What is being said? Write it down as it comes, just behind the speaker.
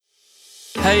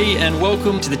Hey, and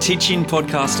welcome to the teaching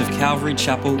podcast of Calvary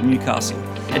Chapel, Newcastle.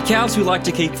 At Calves, we like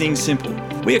to keep things simple.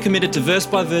 We are committed to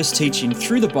verse-by-verse teaching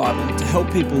through the Bible to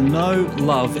help people know,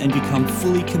 love, and become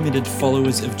fully committed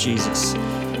followers of Jesus.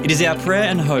 It is our prayer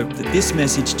and hope that this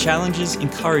message challenges,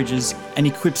 encourages, and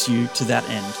equips you to that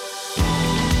end.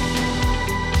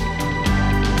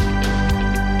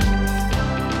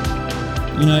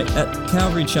 You know, at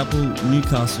Calvary Chapel,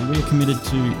 Newcastle, we are committed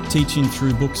to teaching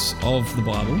through books of the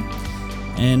Bible.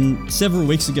 And several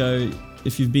weeks ago,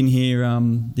 if you've been here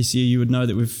this year, you would know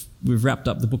that we've wrapped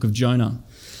up the book of Jonah.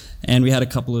 And we had a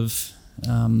couple of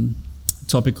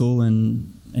topical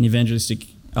and evangelistic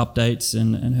updates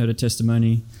and heard a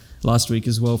testimony last week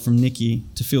as well from Nikki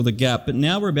to fill the gap. But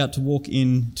now we're about to walk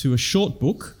into a short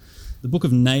book, the book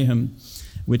of Nahum,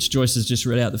 which Joyce has just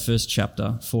read out the first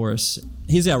chapter for us.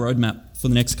 Here's our roadmap for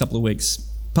the next couple of weeks.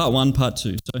 Part 1, Part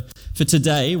 2. So for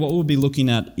today, what we'll be looking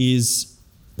at is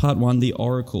Part 1, the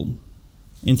oracle.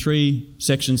 In 3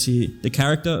 sections here, the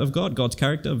character of God, God's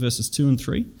character, verses 2 and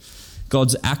 3.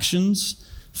 God's actions,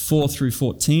 4 through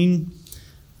 14.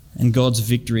 And God's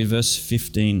victory, verse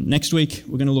 15. Next week,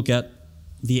 we're going to look at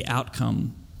the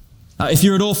outcome. If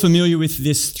you're at all familiar with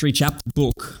this 3-chapter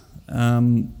book,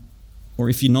 or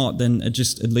if you're not, then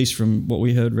just at least from what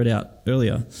we heard read out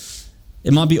earlier,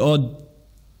 it might be odd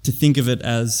to think of it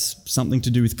as something to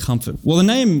do with comfort. Well, the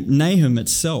name Nahum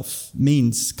itself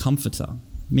means comforter,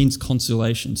 means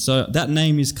consolation. So that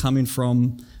name is coming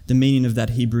from the meaning of that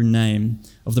Hebrew name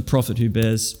of the prophet who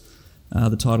bears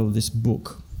the title of this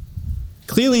book.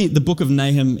 Clearly, the book of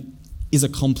Nahum is a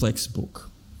complex book.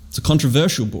 It's a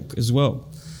controversial book as well.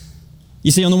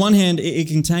 You see, on the one hand, it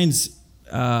contains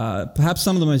perhaps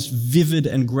some of the most vivid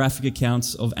and graphic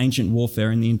accounts of ancient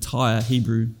warfare in the entire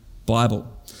Hebrew Bible.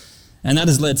 And that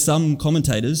has led some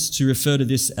commentators to refer to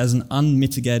this as an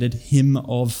unmitigated hymn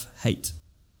of hate.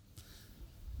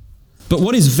 But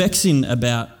what is vexing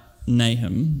about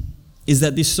Nahum is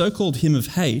that this so-called hymn of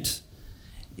hate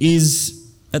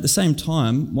is, at the same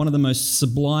time, one of the most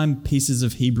sublime pieces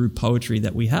of Hebrew poetry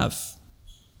that we have.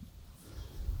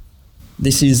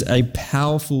 This is a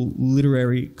powerful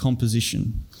literary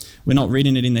composition. We're not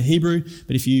reading it in the Hebrew,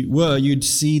 but if you were, you'd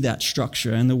see that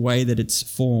structure and the way that it's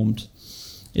formed.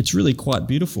 It's really quite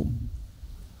beautiful.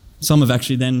 Some have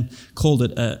actually then called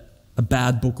it a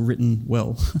bad book written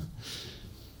well.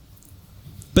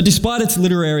 But despite its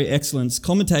literary excellence,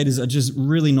 commentators are just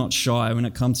really not shy when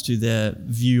it comes to their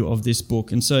view of this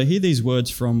book. And so hear these words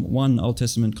from one Old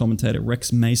Testament commentator,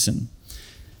 Rex Mason.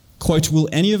 Quote, "Will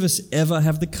any of us ever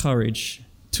have the courage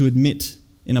to admit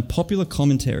in a popular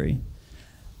commentary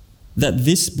that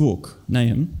this book,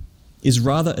 Nahum, is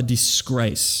rather a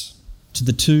disgrace to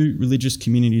the two religious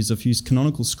communities of whose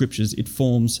canonical scriptures it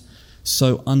forms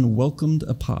so unwelcomed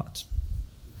a part?"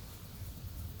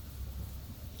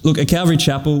 Look, at Calvary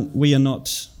Chapel, we are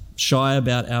not shy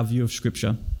about our view of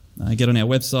Scripture. Get on our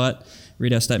website,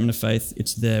 read our statement of faith,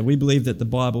 it's there. We believe that the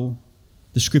Bible,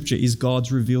 the Scripture, is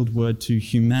God's revealed word to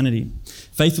humanity,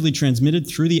 faithfully transmitted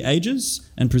through the ages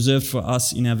and preserved for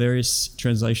us in our various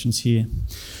translations here.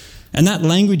 And that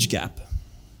language gap,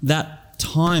 that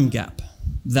time gap,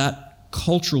 that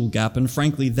cultural gap, and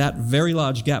frankly, that very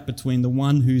large gap between the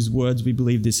one whose words we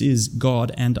believe this is,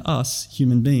 God, and us,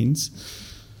 human beings,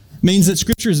 means that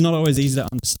Scripture is not always easy to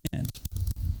understand.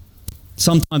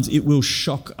 Sometimes it will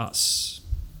shock us.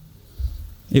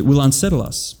 It will unsettle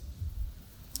us.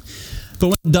 But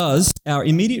when it does, our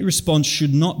immediate response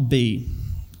should not be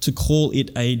to call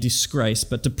it a disgrace,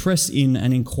 but to press in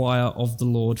and inquire of the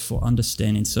Lord for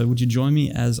understanding. So would you join me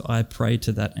as I pray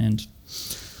to that end?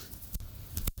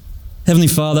 Heavenly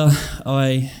Father,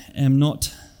 I am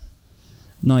not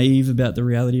naive about the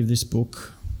reality of this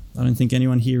book. I don't think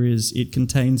anyone here is. It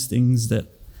contains things that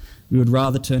we would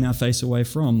rather turn our face away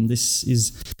from. This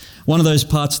is one of those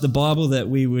parts of the Bible that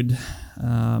we would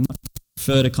much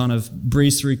prefer to kind of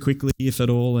breeze through quickly, if at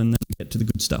all, and then get to the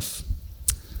good stuff.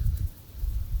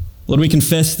 Lord, we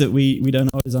confess that we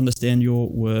don't always understand your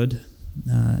word,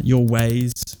 your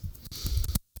ways,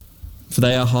 for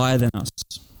they are higher than us.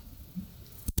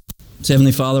 So,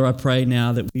 Heavenly Father, I pray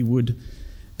now that we would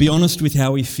be honest with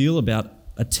how we feel about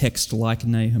a text like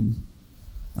Nahum.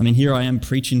 I mean, here I am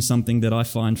preaching something that I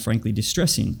find frankly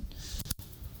distressing.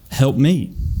 Help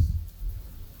me.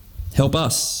 Help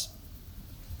us.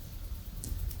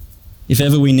 If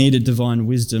ever we needed divine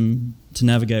wisdom to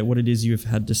navigate what it is you have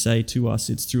had to say to us,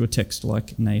 it's through a text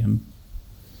like Nahum.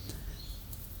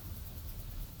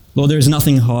 Lord, there is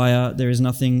nothing higher, there is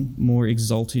nothing more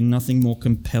exalting, nothing more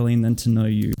compelling than to know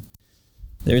you.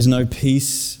 There is no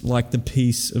peace like the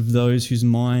peace of those whose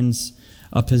minds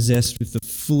are possessed with the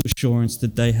full assurance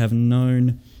that they have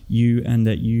known you and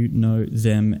that you know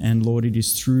them. And Lord, it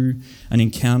is through an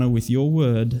encounter with your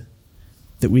word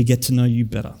that we get to know you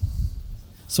better.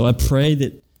 So I pray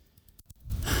that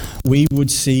we would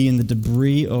see in the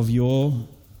debris of your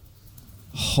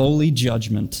holy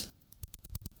judgment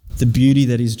the beauty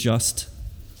that is just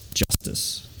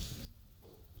justice.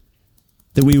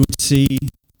 That we would see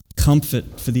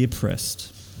comfort for the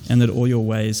oppressed, and that all your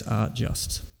ways are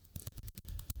just.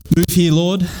 Move here,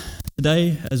 Lord,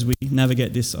 today as we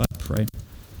navigate this, I pray.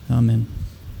 Amen.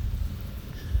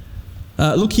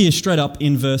 Look here straight up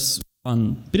in verse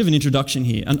 1. Bit of an introduction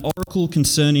here. An oracle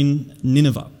concerning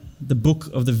Nineveh, the book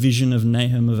of the vision of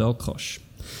Nahum of Elkosh.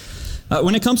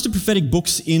 When it comes to prophetic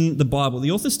books in the Bible,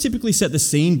 the authors typically set the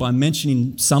scene by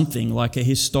mentioning something like a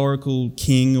historical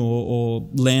king or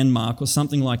landmark or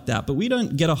something like that. But we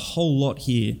don't get a whole lot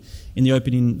here in the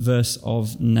opening verse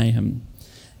of Nahum.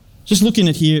 Just looking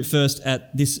at here first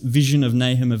at this vision of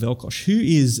Nahum of Elkosh. Who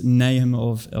is Nahum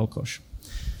of Elkosh?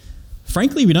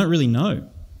 Frankly, we don't really know.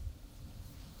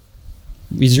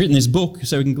 He's written this book,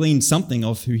 so we can glean something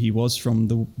of who he was from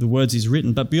the words he's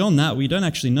written. But beyond that, we don't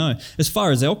actually know. As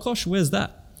far as Elkosh, where's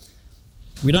that?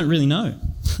 We don't really know.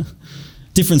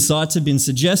 Different sites have been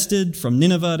suggested, from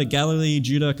Nineveh to Galilee,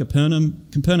 Judah, Capernaum.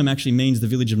 Capernaum actually means the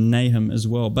village of Nahum as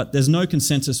well. But there's no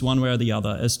consensus one way or the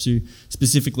other as to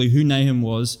specifically who Nahum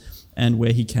was and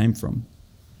where he came from.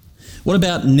 What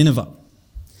about Nineveh?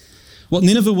 Well,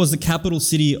 Nineveh was the capital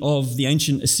city of the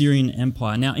ancient Assyrian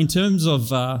Empire. Now, in terms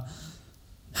of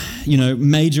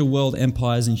major world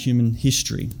empires in human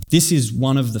history, this is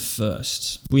one of the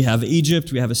first. We have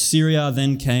Egypt, we have Assyria,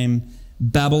 then came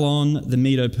Babylon, the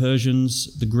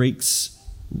Medo-Persians, the Greeks,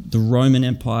 the Roman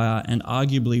Empire, and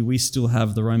arguably we still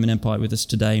have the Roman Empire with us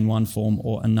today in one form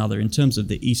or another in terms of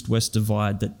the east-west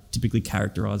divide that typically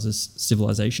characterizes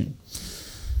civilization.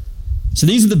 So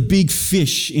these are the big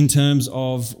fish in terms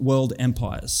of world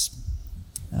empires.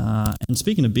 And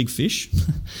speaking of big fish,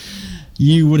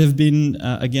 you would have been,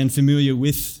 again, familiar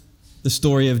with the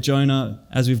story of Jonah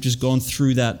as we've just gone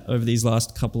through that over these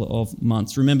last couple of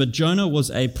months. Remember, Jonah was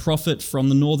a prophet from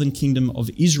the northern kingdom of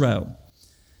Israel.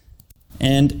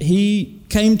 And he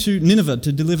came to Nineveh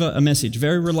to deliver a message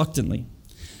very reluctantly.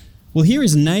 Well, here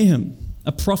is Nahum,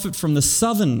 a prophet from the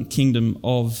southern kingdom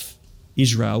of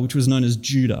Israel, which was known as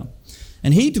Judah.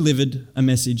 And he delivered a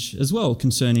message as well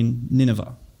concerning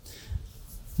Nineveh.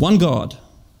 One God,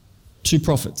 two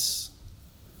prophets.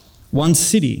 One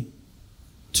city,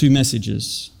 two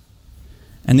messages.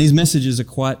 And these messages are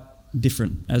quite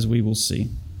different, as we will see.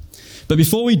 But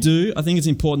before we do, I think it's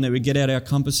important that we get out our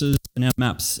compasses and our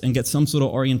maps and get some sort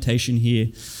of orientation here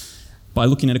by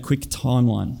looking at a quick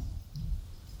timeline.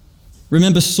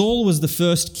 Remember, Saul was the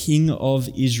first king of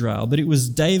Israel, but it was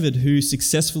David who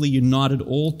successfully united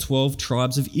all 12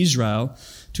 tribes of Israel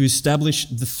to establish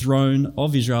the throne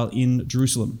of Israel in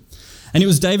Jerusalem. And it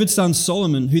was David's son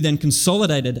Solomon who then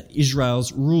consolidated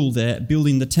Israel's rule there,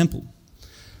 building the temple.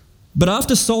 But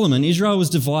after Solomon, Israel was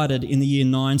divided in the year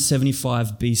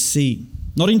 975 BC,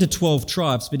 not into 12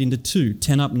 tribes, but into two,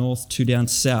 10 up north, 2 down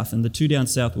south. And the 2 down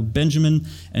south were Benjamin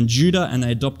and Judah, and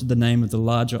they adopted the name of the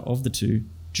larger of the two,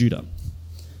 Judah.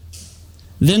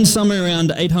 Then somewhere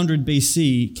around 800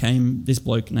 BC came this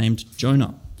bloke named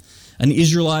Jonah, an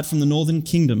Israelite from the northern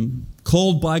kingdom,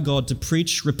 called by God to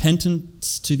preach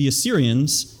repentance to the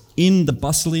Assyrians in the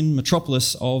bustling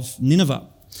metropolis of Nineveh.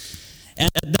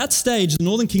 And at that stage, the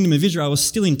northern kingdom of Israel was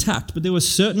still intact, but there were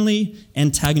certainly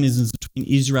antagonisms between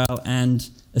Israel and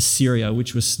Assyria,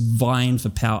 which was vying for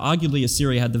power. Arguably,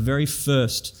 Assyria had the very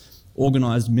first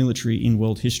organized military in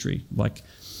world history, like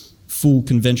full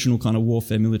conventional kind of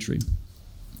warfare military.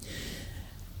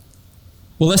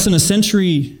 Well, less than a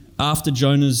century after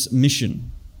Jonah's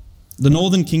mission, the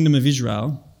northern kingdom of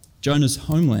Israel, Jonah's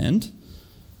homeland,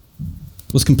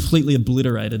 was completely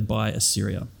obliterated by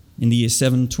Assyria in the year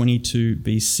 722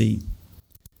 BC.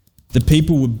 The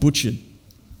people were butchered,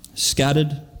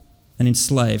 scattered, and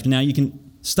enslaved. Now you can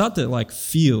start to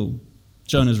feel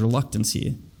Jonah's reluctance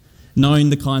here,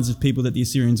 knowing the kinds of people that the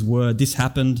Assyrians were. This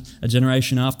happened a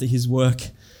generation after his work.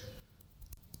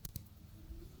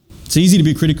 It's easy to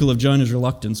be critical of Jonah's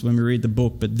reluctance when we read the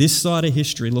book, but this side of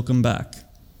history, looking back,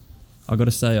 I've got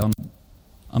to say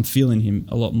I'm feeling him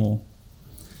a lot more.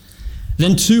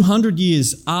 Then 200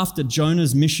 years after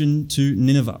Jonah's mission to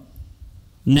Nineveh,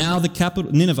 now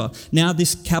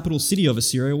this capital city of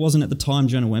Assyria, wasn't at the time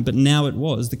Jonah went, but now it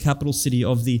was the capital city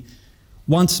of the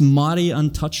once mighty,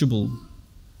 untouchable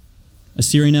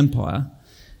Assyrian Empire,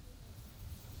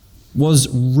 was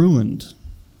ruined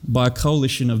by a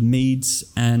coalition of Medes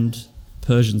and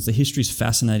Persians. The history is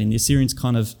fascinating. The Assyrians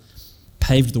kind of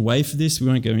paved the way for this. We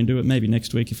won't go into it, maybe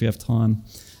next week if we have time.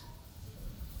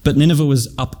 But Nineveh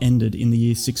was upended in the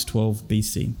year 612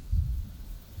 BC.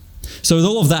 So with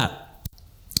all of that,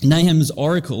 Nahum's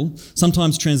oracle,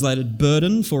 sometimes translated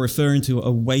burden for referring to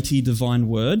a weighty divine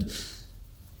word,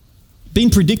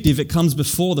 being predictive, it comes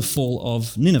before the fall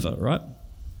of Nineveh, right?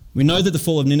 We know that the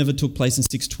fall of Nineveh took place in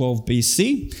 612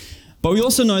 BC, but we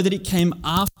also know that it came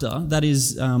after, that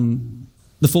is,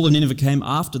 the fall of Nineveh came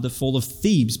after the fall of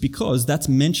Thebes, because that's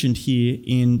mentioned here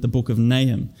in the book of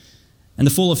Nahum. And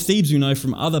the fall of Thebes, we know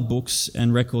from other books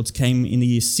and records, came in the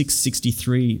year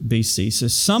 663 BC. So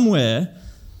somewhere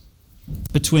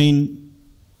between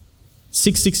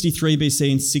 663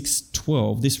 BC and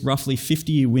 612, this roughly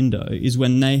 50-year window, is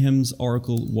when Nahum's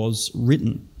oracle was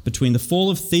written, between the fall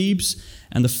of Thebes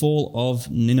and the fall of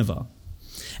Nineveh.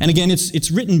 And again,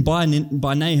 it's written by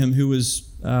Nahum, who was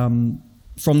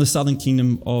from the southern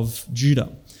kingdom of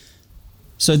Judah.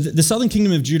 So the southern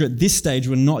kingdom of Judah at this stage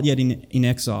were not yet in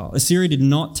exile. Assyria did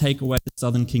not take away the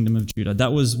southern kingdom of Judah.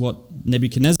 That was what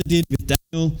Nebuchadnezzar did with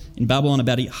Daniel in Babylon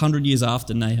about 100 years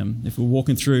after Nahum. If we're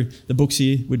walking through the books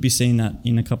here, we'd be seeing that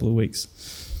in a couple of weeks.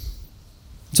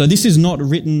 So this is not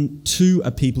written to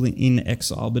a people in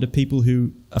exile, but a people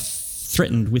who are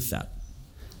threatened with that.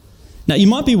 Now, you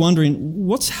might be wondering,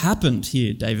 what's happened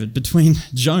here, David, between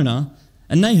Jonah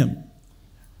and Nahum?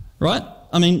 Right?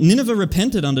 I mean, Nineveh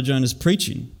repented under Jonah's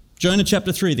preaching. Jonah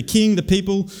chapter 3, the king, the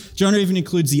people. Jonah even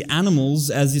includes the animals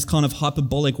as this kind of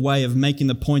hyperbolic way of making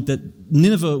the point that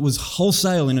Nineveh was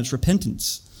wholesale in its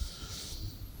repentance.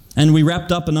 And we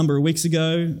wrapped up a number of weeks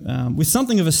ago with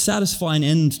something of a satisfying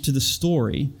end to the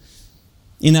story,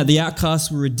 in that the outcasts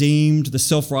were redeemed, the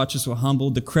self-righteous were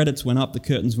humbled, the credits went up, the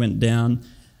curtains went down.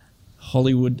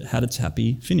 Hollywood had its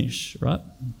happy finish, right?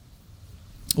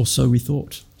 Or so we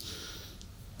thought.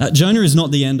 Jonah is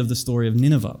not the end of the story of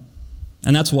Nineveh.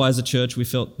 And that's why as a church we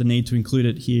felt the need to include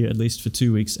it here at least for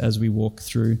 2 weeks as we walk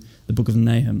through the book of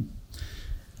Nahum.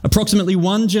 Approximately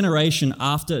one generation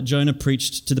after Jonah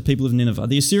preached to the people of Nineveh,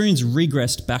 the Assyrians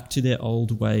regressed back to their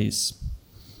old ways.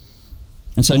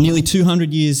 And so nearly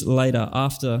 200 years later,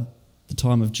 after the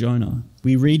time of Jonah,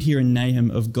 we read here in Nahum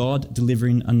of God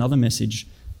delivering another message,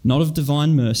 not of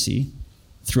divine mercy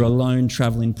through a lone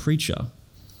travelling preacher,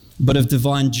 but of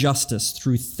divine justice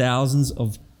through thousands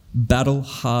of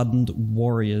battle-hardened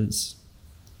warriors,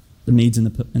 the Medes and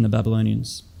the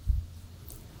Babylonians.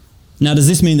 Now, does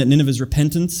this mean that Nineveh's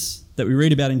repentance that we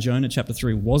read about in Jonah chapter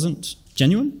 3 wasn't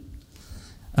genuine?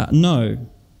 No,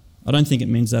 I don't think it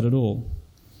means that at all.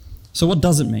 So what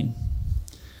does it mean?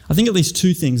 I think at least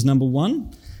two things. Number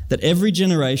one, that every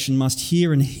generation must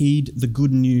hear and heed the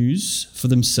good news for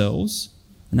themselves.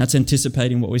 And that's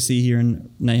anticipating what we see here in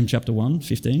Nahum chapter 1,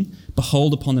 15.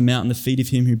 Behold upon the mountain the feet of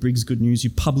him who brings good news, who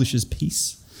publishes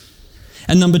peace.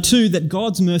 And number two, that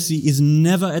God's mercy is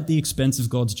never at the expense of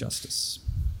God's justice.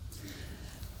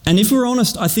 And if we're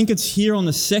honest, I think it's here on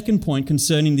the second point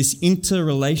concerning this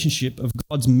interrelationship of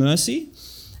God's mercy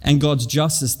and God's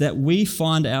justice that we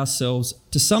find ourselves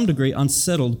to some degree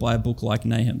unsettled by a book like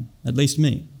Nahum, at least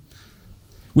me.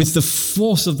 With the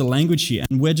force of the language here,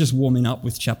 and we're just warming up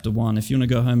with chapter 1. If you want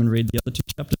to go home and read the other 2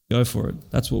 chapters, go for it.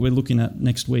 That's what we're looking at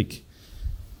next week.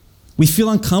 We feel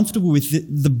uncomfortable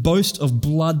with the boast of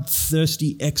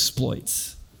bloodthirsty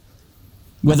exploits.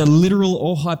 Whether literal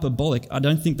or hyperbolic, I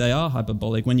don't think they are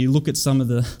hyperbolic. When you look at some of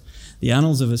the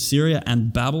annals of Assyria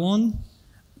and Babylon,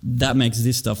 that makes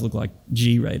this stuff look like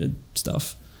G-rated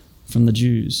stuff from the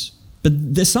Jews.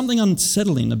 But there's something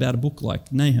unsettling about a book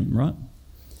like Nahum, right?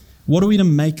 What are we to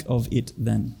make of it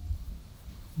then?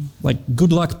 Like,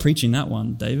 good luck preaching that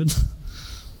one, David.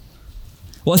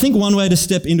 Well, I think one way to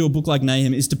step into a book like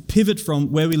Nahum is to pivot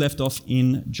from where we left off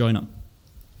in Jonah.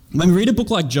 When we read a book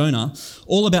like Jonah,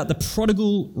 all about the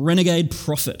prodigal renegade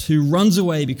prophet who runs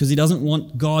away because he doesn't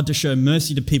want God to show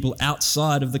mercy to people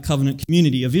outside of the covenant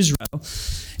community of Israel,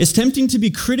 it's tempting to be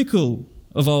critical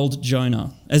of old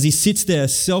Jonah as he sits there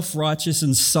self-righteous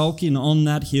and sulking on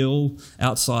that hill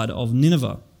outside of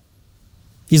Nineveh.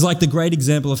 He's like the great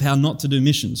example of how not to do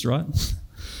missions, right?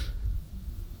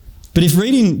 But if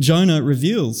reading Jonah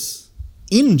reveals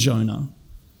in Jonah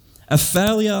a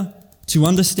failure to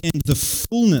understand the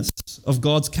fullness of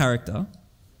God's character,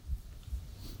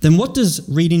 then what does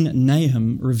reading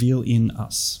Nahum reveal in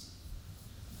us?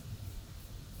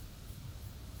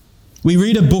 We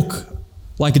read a book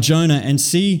like Jonah and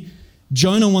see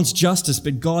Jonah wants justice,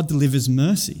 but God delivers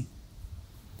mercy.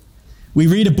 We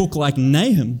read a book like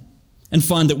Nahum and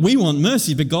find that we want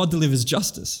mercy, but God delivers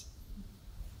justice.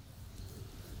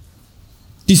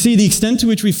 Do you see the extent to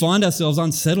which we find ourselves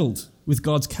unsettled with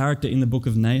God's character in the book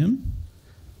of Nahum?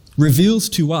 Reveals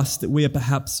to us that we are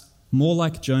perhaps more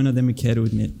like Jonah than we care to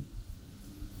admit.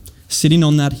 Sitting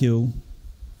on that hill,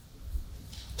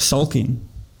 sulking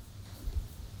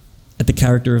at the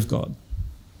character of God.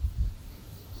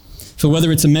 For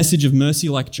whether it's a message of mercy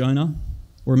like Jonah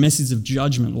or a message of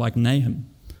judgment like Nahum,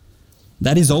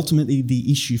 that is ultimately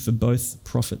the issue for both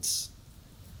prophets,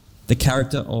 the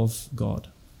character of God.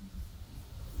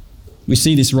 We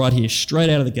see this right here, straight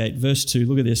out of the gate. Verse 2,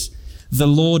 look at this. The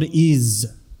Lord is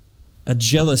a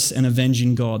jealous and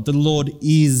avenging God. The Lord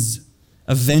is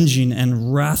avenging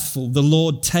and wrathful. The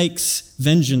Lord takes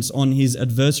vengeance on his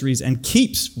adversaries and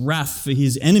keeps wrath for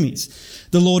his enemies.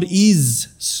 The Lord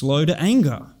is slow to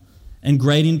anger and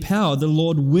great in power. The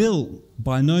Lord will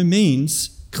by no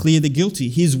means clear the guilty.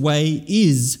 His way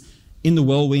is in the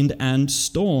whirlwind and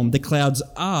storm. The clouds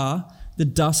are the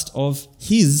dust of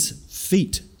his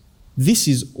feet. This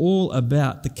is all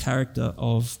about the character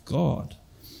of God.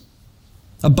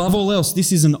 Above all else,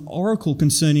 this is an oracle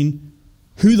concerning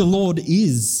who the Lord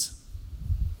is.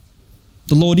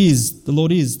 The Lord is, the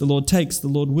Lord is, the Lord takes, the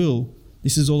Lord will.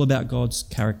 This is all about God's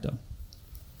character.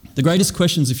 The greatest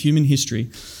questions of human history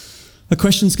are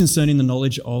questions concerning the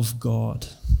knowledge of God.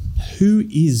 Who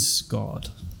is God?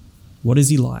 What is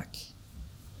he like?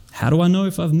 How do I know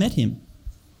if I've met him?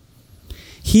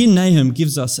 Here Nahum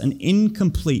gives us an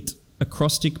incomplete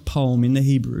acrostic poem in the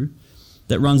Hebrew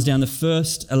that runs down the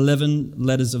first 11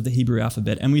 letters of the Hebrew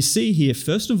alphabet. And we see here,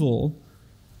 first of all,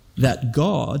 that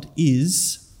God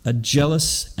is a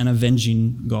jealous and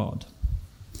avenging God.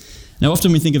 Now,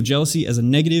 often we think of jealousy as a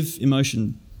negative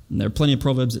emotion, and there are plenty of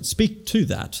proverbs that speak to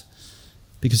that,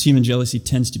 because human jealousy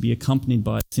tends to be accompanied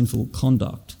by sinful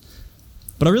conduct.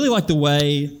 But I really like the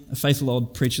way a faithful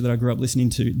old preacher that I grew up listening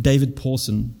to, David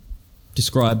Pawson,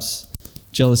 describes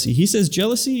jealousy. He says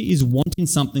jealousy is wanting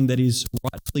something that is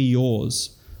rightfully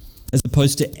yours, as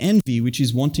opposed to envy, which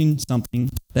is wanting something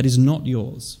that is not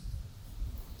yours.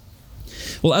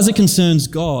 Well, as it concerns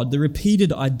God, the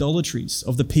repeated idolatries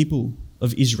of the people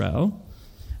of Israel,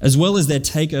 as well as their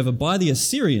takeover by the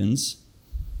Assyrians,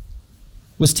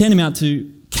 was tantamount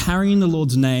to carrying the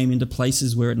Lord's name into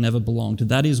places where it never belonged.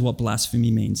 That is what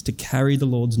blasphemy means, to carry the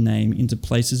Lord's name into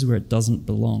places where it doesn't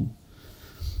belong.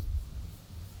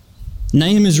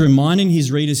 Nahum is reminding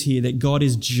his readers here that God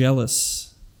is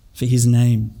jealous for his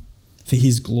name, for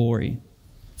his glory,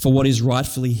 for what is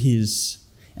rightfully his,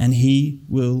 and he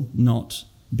will not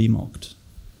be mocked.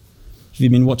 If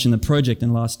you've been watching the project in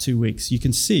the last 2 weeks, you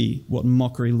can see what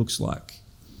mockery looks like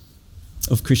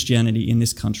of Christianity in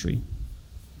this country.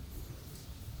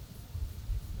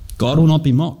 God will not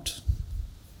be mocked.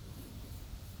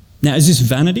 Now, is this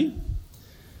vanity?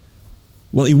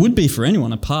 Well, it would be for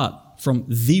anyone apart from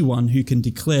the one who can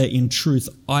declare in truth,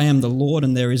 I am the Lord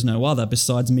and there is no other.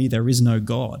 Besides me, there is no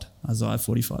God. Isaiah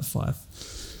 45:5.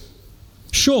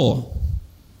 Sure,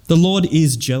 the Lord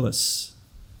is jealous,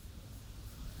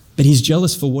 but he's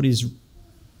jealous for what is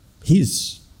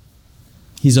his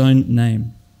own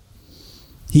name.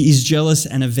 He is jealous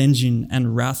and avenging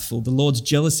and wrathful. The Lord's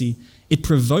jealousy, it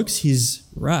provokes his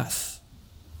wrath.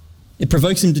 It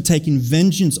provokes him to take in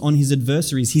vengeance on his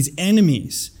adversaries, his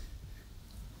enemies.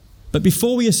 But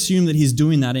before we assume that he's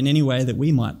doing that in any way that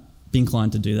we might be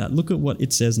inclined to do that, look at what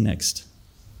it says next.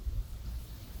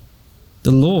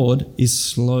 The Lord is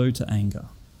slow to anger.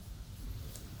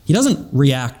 He doesn't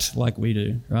react like we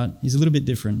do, right? He's a little bit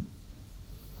different.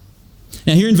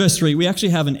 Now here in verse 3, we actually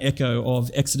have an echo of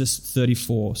Exodus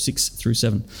 34, 6 through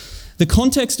 7. The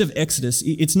context of Exodus,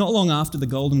 it's not long after the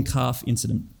golden calf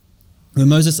incident, where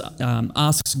Moses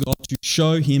asks God to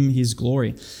show him his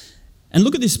glory. And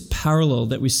look at this parallel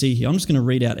that we see here. I'm just going to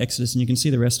read out Exodus and you can see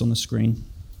the rest on the screen.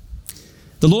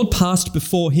 The Lord passed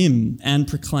before him and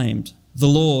proclaimed, the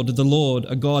Lord,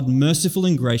 a God merciful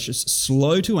and gracious,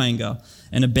 slow to anger,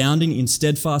 and abounding in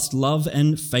steadfast love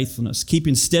and faithfulness,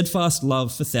 keeping steadfast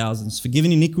love for thousands,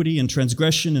 forgiving iniquity and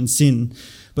transgression and sin,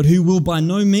 but who will by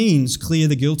no means clear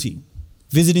the guilty,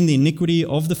 visiting the iniquity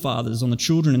of the fathers on the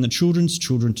children and the children's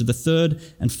children to the third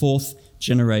and fourth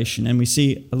generation. And we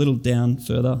see a little down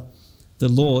further, the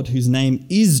Lord, whose name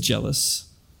is jealous,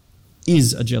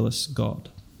 is a jealous God.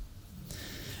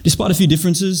 Despite a few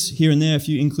differences here and there, a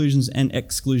few inclusions and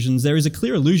exclusions, there is a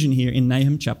clear allusion here in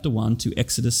Nahum chapter 1 to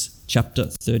Exodus chapter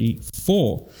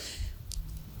 34.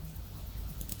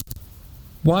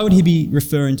 Why would he be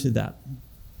referring to that?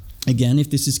 Again, if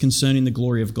this is concerning the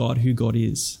glory of God, who God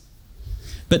is.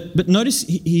 But notice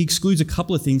he excludes a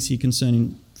couple of things here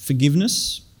concerning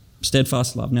forgiveness,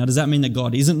 steadfast love. Now, does that mean that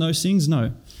God isn't those things?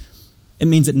 No. It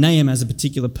means that Nahum has a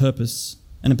particular purpose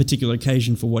and a particular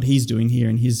occasion for what he's doing here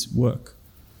in his work.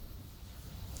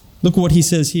 Look what he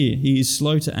says here. He is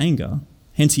slow to anger.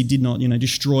 Hence he did not,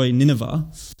 destroy Nineveh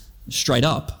straight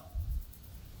up.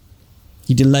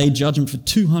 He delayed judgment for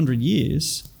 200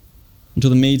 years. until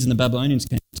the Medes and the Babylonians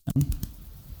came to town.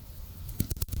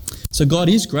 So God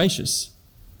is gracious,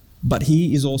 but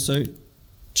he is also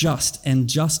just, and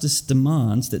justice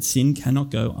demands that sin cannot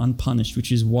go unpunished,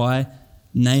 which is why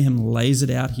Nahum lays it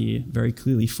out here very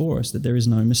clearly for us, that there is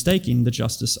no mistaking the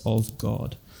justice of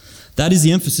God. That is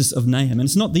the emphasis of Nahum, and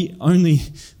it's not the only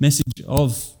message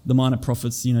of the minor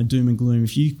prophets, doom and gloom.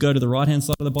 If you go to the right-hand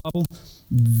side of the Bible,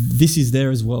 this is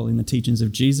there as well in the teachings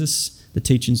of Jesus, the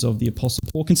teachings of the Apostle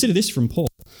Paul. Consider this from Paul,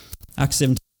 Acts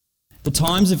 17. The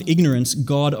times of ignorance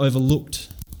God overlooked,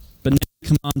 but now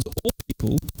commands all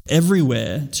people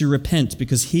everywhere to repent,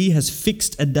 because he has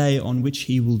fixed a day on which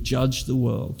he will judge the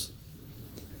world.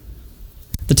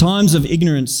 The times of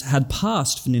ignorance had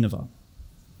passed for Nineveh.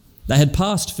 They had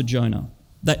passed for Jonah,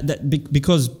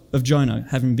 because of Jonah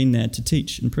having been there to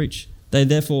teach and preach. They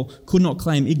therefore could not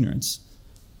claim ignorance.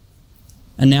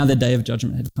 And now their day of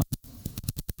judgment had come.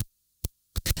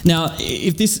 Now,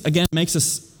 if this again makes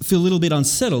us feel a little bit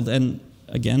unsettled, and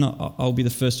again, I'll be the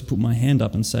first to put my hand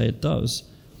up and say it does,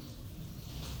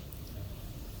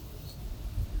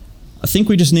 I think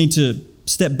we just need to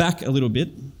step back a little bit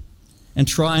and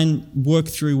try and work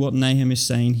through what Nahum is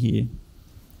saying here.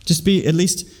 Just be at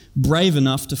least brave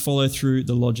enough to follow through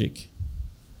the logic.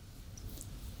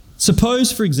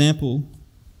 Suppose, for example,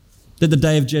 that the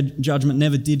day of judgment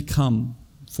never did come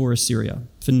for Assyria,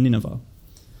 for Nineveh.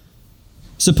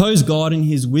 Suppose God in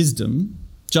his wisdom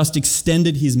just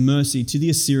extended his mercy to the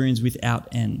Assyrians without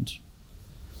end.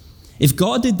 If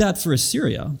God did that for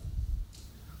Assyria,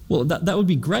 well, that would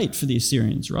be great for the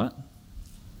Assyrians, right?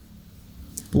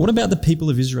 But what about the people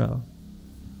of Israel?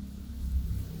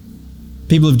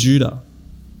 People of Judah?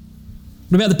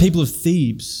 What about the people of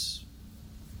Thebes?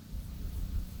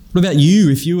 What about you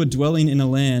if you were dwelling in a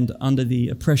land under the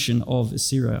oppression of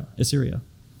Assyria?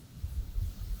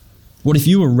 What if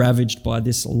you were ravaged by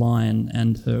this lion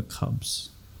and her cubs?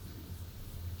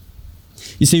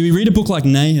 You see, we read a book like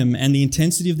Nahum, and the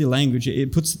intensity of the language,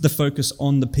 it puts the focus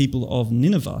on the people of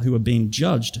Nineveh who are being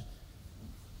judged,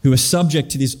 who are subject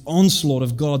to this onslaught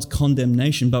of God's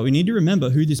condemnation. But we need to remember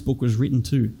who this book was written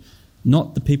to.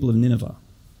 Not the people of Nineveh,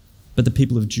 but the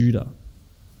people of Judah,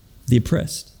 the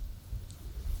oppressed.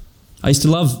 I used to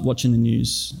love watching the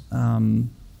news. I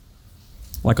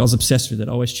was obsessed with it.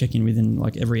 I always check in within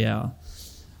every hour.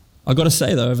 I've got to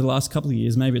say though, over the last couple of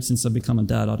years, maybe it's since I've become a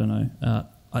dad, I don't know,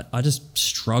 I just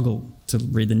struggle to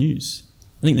read the news.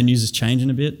 I think the news is changing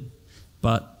a bit,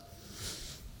 but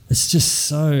it's just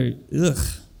so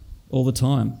all the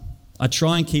time. I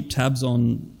try and keep tabs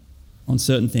on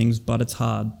certain things, but it's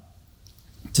hard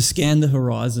to scan the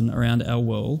horizon around our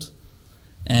world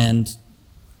and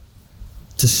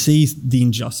to see the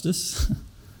injustice,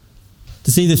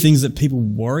 to see the things that people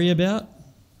worry about,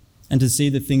 and to see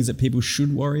the things that people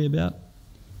should worry about,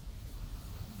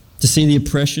 to see the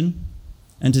oppression,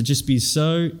 and to just be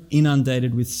so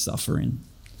inundated with suffering.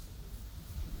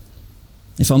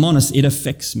 If I'm honest, it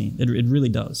affects me. It really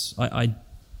does.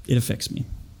 It affects me.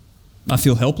 I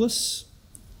feel helpless.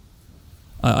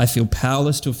 I feel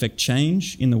powerless to affect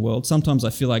change in the world. Sometimes I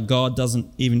feel like God doesn't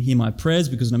even hear my prayers,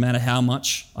 because no matter how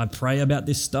much I pray about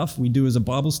this stuff we do as a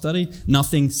Bible study,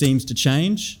 nothing seems to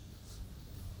change.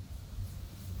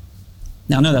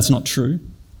 Now, I know that's not true.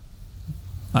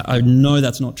 I know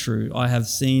that's not true. I have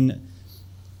seen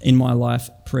in my life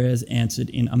prayers answered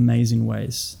in amazing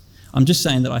ways. I'm just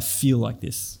saying that I feel like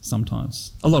this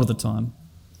sometimes, a lot of the time,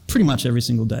 pretty much every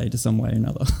single day to some way or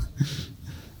another.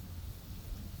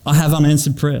 I have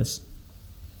unanswered prayers.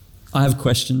 I have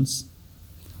questions.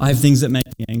 I have things that make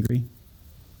me angry.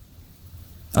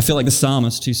 I feel like the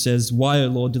psalmist who says, "Why, O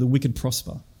Lord, do the wicked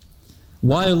prosper?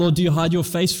 Why, O Lord, do you hide your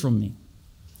face from me?"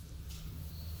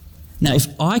 Now, if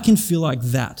I can feel like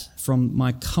that from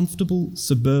my comfortable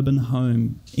suburban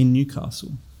home in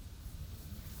Newcastle,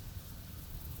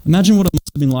 imagine what it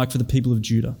must have been like for the people of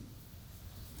Judah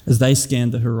as they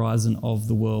scanned the horizon of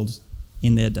the world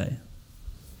in their day,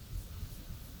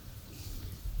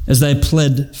 as they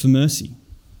pled for mercy.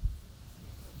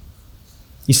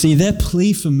 You see, their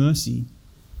plea for mercy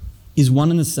is one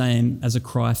and the same as a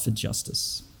cry for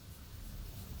justice.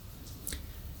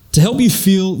 To help you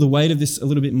feel the weight of this a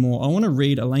little bit more, I want to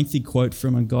read a lengthy quote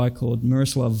from a guy called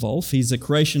Miroslav Volf. He's a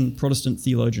Croatian Protestant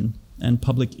theologian and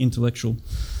public intellectual.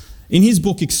 In his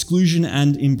book, Exclusion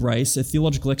and Embrace, a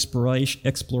theological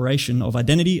exploration of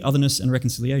identity, otherness, and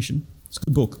reconciliation, it's a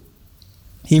good book.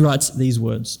 He writes these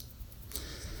words: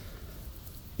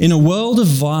 "In a world of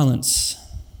violence,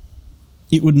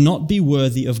 it would not be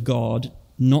worthy of God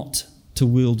not to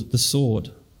wield the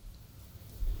sword.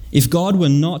 If God were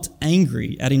not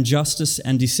angry at injustice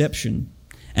and deception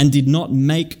and did not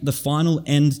make the final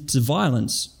end to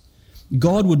violence,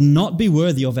 God would not be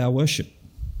worthy of our worship.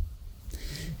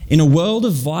 In a world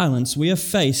of violence, we are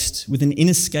faced with an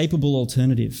inescapable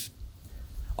alternative: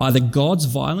 either God's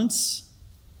violence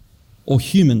or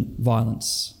human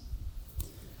violence.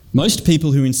 Most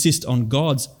people who insist on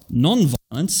God's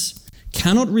non-violence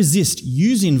cannot resist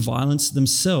using violence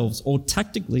themselves or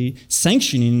tactically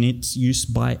sanctioning its use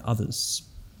by others.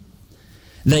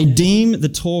 They deem the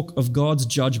talk of God's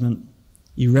judgment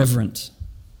irreverent,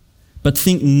 but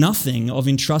think nothing of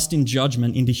entrusting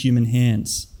judgment into human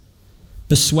hands,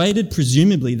 persuaded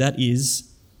presumably that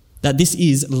this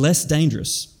is less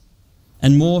dangerous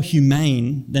and more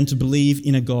humane than to believe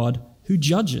in a God who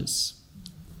judges.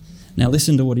 Now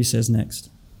listen to what he says next.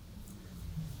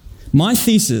 My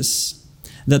thesis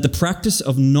that the practice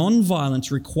of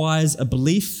non-violence requires a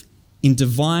belief in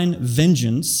divine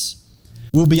vengeance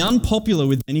will be unpopular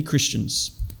with many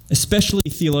Christians, especially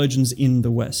theologians in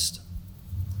the West.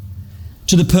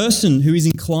 To the person who is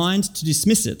inclined to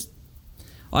dismiss it,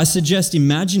 I suggest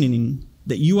imagining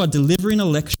that you are delivering a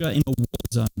lecture in a war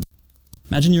zone.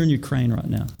 Imagine you're in Ukraine right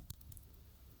now,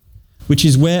 which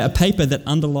is where a paper that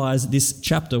underlies this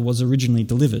chapter was originally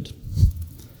delivered.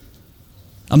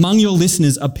 Among your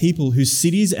listeners are people whose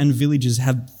cities and villages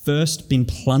have first been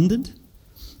plundered,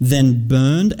 then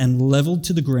burned and levelled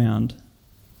to the ground,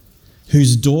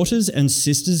 whose daughters and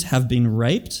sisters have been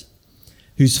raped,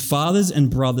 whose fathers and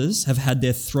brothers have had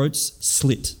their throats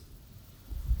slit.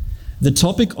 The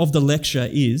topic of the lecture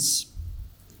is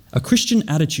a Christian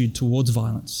attitude towards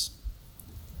violence.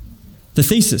 The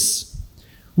thesis: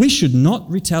 we should not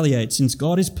retaliate since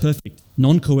God is perfect,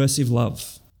 non-coercive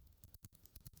love.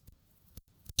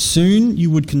 Soon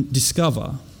you would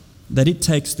discover that it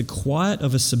takes the quiet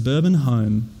of a suburban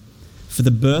home for the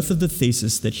birth of the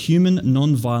thesis that human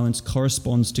non-violence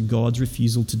corresponds to God's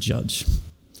refusal to judge.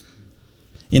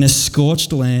 In a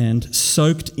scorched land,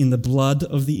 soaked in the blood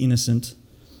of the innocent,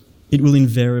 it will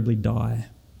invariably die.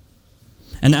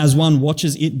 And as one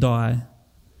watches it die,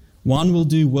 one will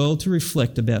do well to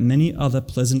reflect about many other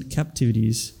pleasant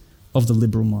captivities of the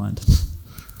liberal mind.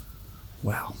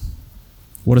 Wow,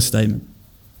 what a statement.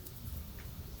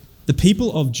 The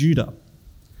people of Judah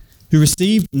who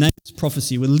received Nahum's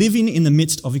prophecy were living in the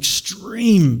midst of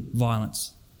extreme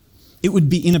violence. It would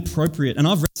be inappropriate, and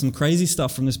I've read some crazy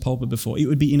stuff from this pulpit before, it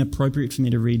would be inappropriate for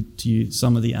me to read to you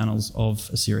some of the annals of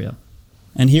Assyria.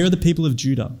 And here are the people of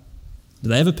Judah. Do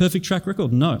they have a perfect track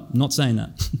record? No, I'm not saying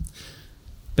that.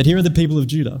 But here are the people of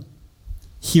Judah,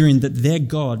 hearing that their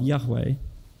God, Yahweh,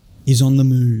 is on the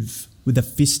move with a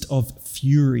fist of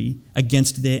fury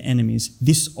against their enemies.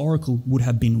 This oracle would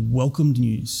have been welcomed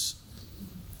news.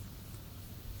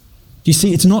 Do you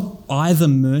see, it's not either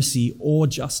mercy or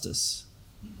justice.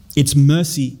 It's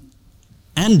mercy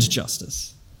and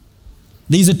justice.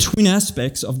 These are twin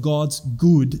aspects of God's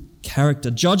good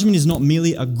character. Judgment is not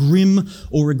merely a grim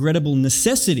or regrettable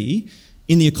necessity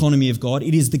in the economy of God.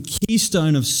 It is the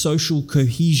keystone of social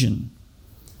cohesion.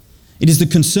 It is the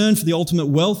concern for the ultimate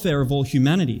welfare of all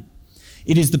humanity.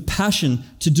 It is the passion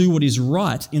to do what is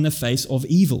right in the face of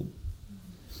evil.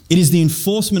 It is the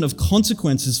enforcement of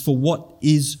consequences for what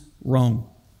is wrong.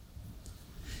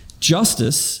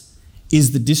 Justice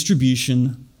is the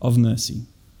distribution of mercy.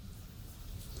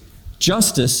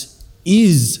 Justice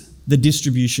is the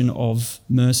distribution of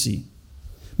mercy.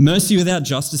 Mercy without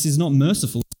justice is not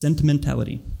merciful, it's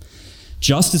sentimentality.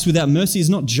 Justice without mercy is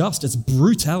not just, it's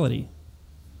brutality.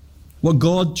 What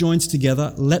God joins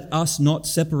together, let us not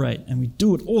separate. And we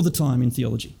do it all the time in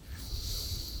theology.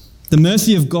 The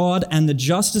mercy of God and the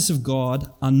justice of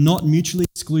God are not mutually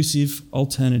exclusive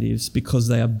alternatives because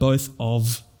they are both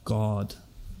of God.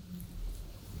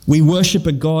 We worship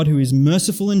a God who is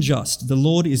merciful and just. The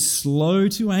Lord is slow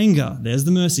to anger. There's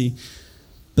the mercy.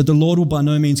 But the Lord will by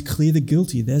no means clear the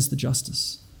guilty. There's the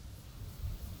justice.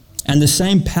 And the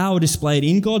same power displayed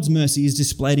in God's mercy is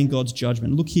displayed in God's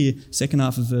judgment. Look here, second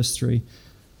half of verse 3.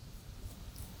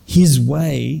 His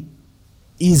way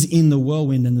is in the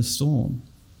whirlwind and the storm,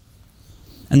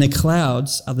 and the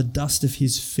clouds are the dust of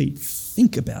his feet.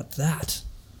 Think about that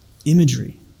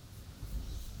imagery.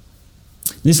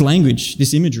 This language,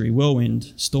 this imagery,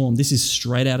 whirlwind, storm, this is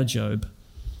straight out of Job.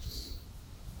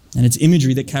 And it's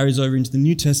imagery that carries over into the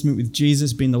New Testament with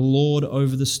Jesus being the Lord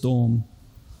over the storm.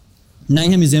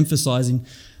 Nahum is emphasizing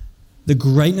the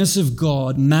greatness of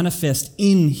God manifest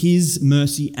in his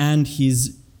mercy and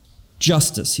his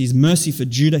justice. His mercy for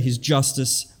Judah, his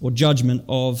justice or judgment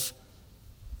of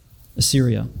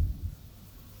Assyria.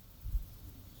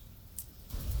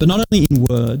 But not only in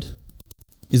word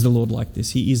is the Lord like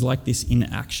this, he is like this in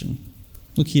action.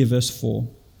 Look here, verse 4.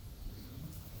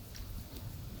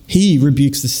 He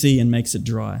rebukes the sea and makes it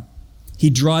dry. He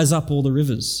dries up all the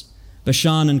rivers.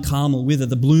 Bashan and Carmel wither,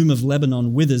 the bloom of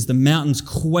Lebanon withers, the mountains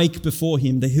quake before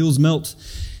him, the hills melt,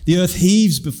 the earth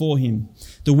heaves before him,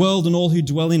 the world and all who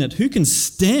dwell in it. Who can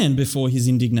stand before his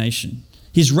indignation?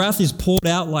 His wrath is poured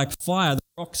out like fire, the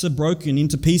rocks are broken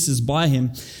into pieces by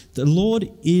him. The Lord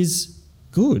is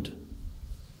good,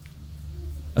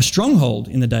 a stronghold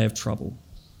in the day of trouble.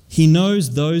 He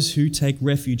knows those who take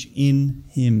refuge in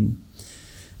him.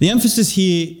 The emphasis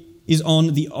here is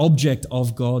on the object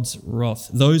of God's wrath,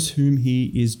 those whom he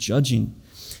is judging.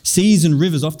 Seas and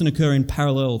rivers often occur in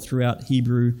parallel throughout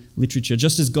Hebrew literature,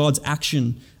 just as God's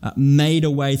action made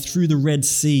a way through the Red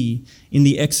Sea in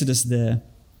the Exodus there.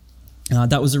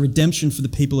 That was a redemption for the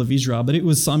people of Israel, but it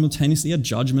was simultaneously a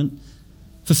judgment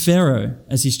for Pharaoh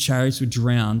as his chariots were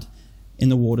drowned in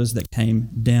the waters that came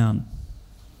down.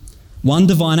 One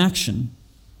divine action,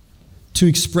 two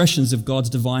expressions of God's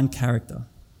divine character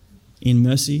in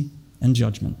mercy and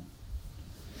judgment.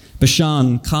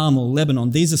 Bashan, Carmel,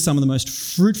 Lebanon, these are some of the most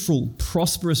fruitful,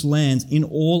 prosperous lands in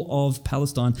all of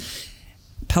Palestine.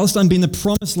 Palestine being the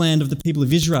promised land of the people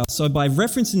of Israel. So by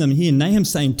referencing them here,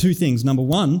 Nahum's saying two things. Number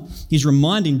one, he's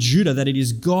reminding Judah that it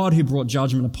is God who brought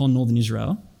judgment upon northern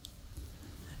Israel.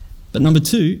 But number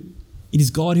two, it is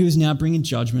God who is now bringing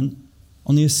judgment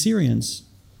on the Assyrians.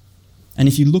 And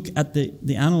if you look at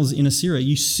the annals in Assyria,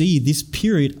 you see this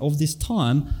period of this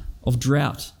time of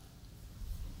drought.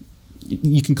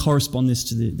 You can correspond this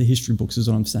to the history books, is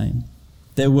what I'm saying.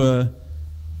 There were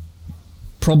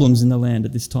problems in the land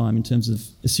at this time in terms of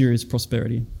Assyria's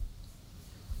prosperity.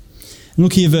 And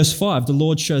look here, verse 5. The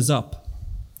Lord shows up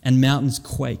and mountains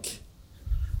quake.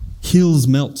 Hills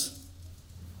melt.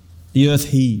 The earth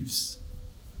heaves.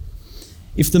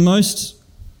 If the most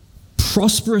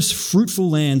prosperous, fruitful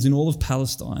lands in all of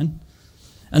Palestine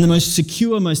and the most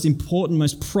secure, most important,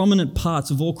 most prominent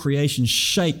parts of all creation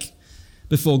shake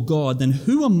before God, then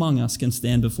who among us can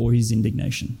stand before his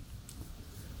indignation?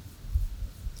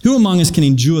 Who among us can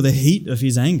endure the heat of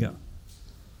his anger?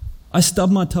 I stub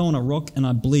my toe on a rock and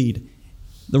I bleed.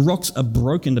 The rocks are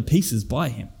broken to pieces by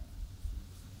him.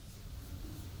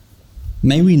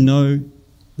 May we know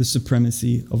the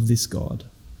supremacy of this God.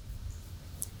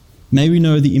 May we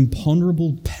know the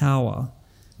imponderable power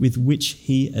with which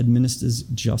he administers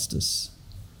justice.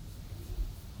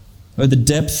 Oh, the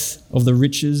depth of the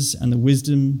riches and the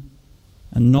wisdom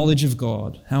and knowledge of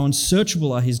God. How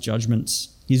unsearchable are his judgments.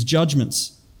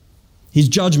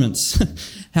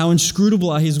 How inscrutable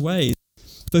are his ways.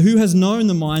 For who has known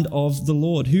the mind of the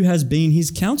Lord? Who has been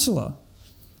his counselor?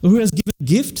 Or who has given a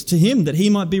gift to him that he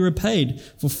might be repaid?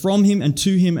 For from him and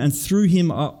to him and through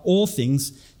him are all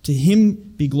things. To him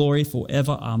be glory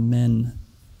forever. Amen.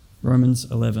 Romans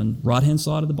 11, right-hand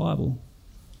side of the Bible.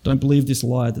 Don't believe this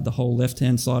lie that the whole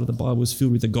left-hand side of the Bible is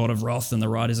filled with the God of wrath and the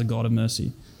right is a God of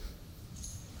mercy.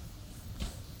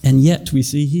 And yet we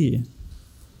see here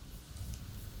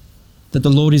that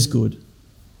the Lord is good,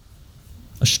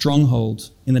 a stronghold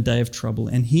in the day of trouble,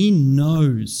 and he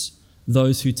knows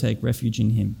those who take refuge in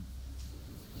him.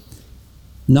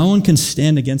 No one can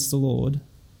stand against the Lord,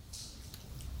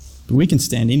 but we can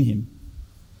stand in him.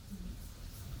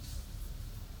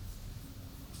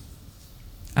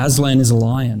 Aslan is a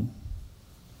lion.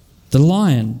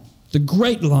 The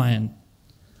great lion.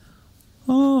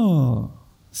 Oh,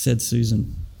 said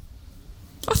Susan.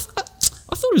 I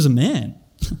thought it was a man.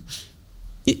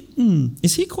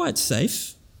 Is he quite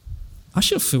safe? I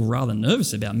should feel rather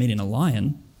nervous about meeting a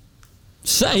lion.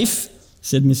 Safe?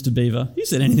 Said Mr. Beaver. Who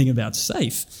said anything about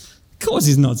safe? Of course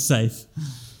he's not safe.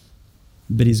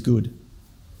 But he's good.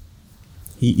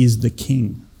 He is the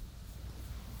king.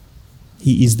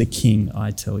 He is the king,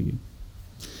 I tell you.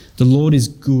 The Lord is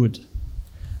good,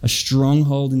 a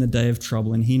stronghold in the day of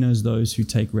trouble, and he knows those who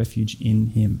take refuge in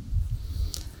him.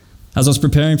 As I was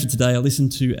preparing for today, I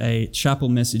listened to a chapel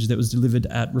message that was delivered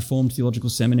at Reformed Theological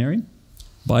Seminary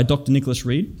by Dr. Nicholas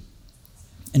Reed,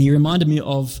 and he reminded me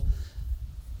of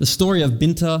the story of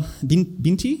Binti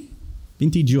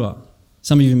Jua.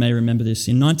 Some of you may remember this.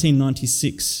 In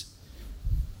 1996,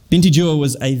 Binti Jua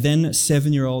was a then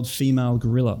 7-year-old female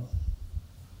gorilla.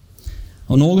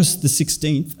 On August the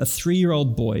 16th, a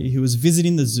 3-year-old boy who was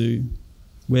visiting the zoo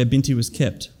where Binti was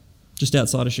kept, just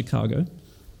outside of Chicago,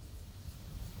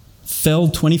 fell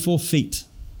 24 feet,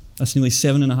 that's nearly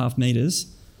 7.5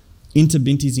 meters, into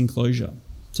Binti's enclosure,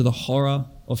 to the horror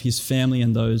of his family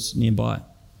and those nearby.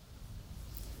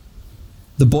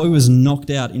 The boy was knocked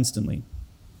out instantly.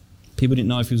 People didn't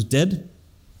know if he was dead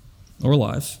or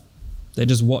alive. They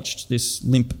just watched this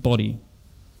limp body,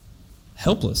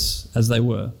 helpless as they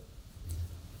were.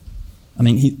 I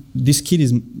mean, this kid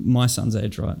is my son's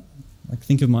age, right? Like,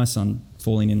 think of my son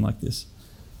falling in like this.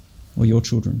 or your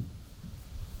children.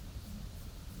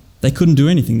 They couldn't do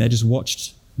anything. They just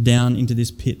watched down into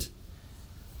this pit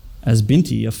as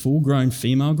Binti, a full-grown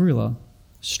female gorilla,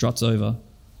 struts over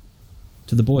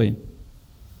to the boy.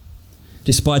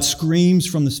 Despite screams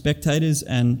from the spectators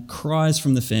and cries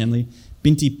from the family,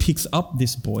 Binti picks up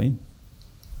this boy,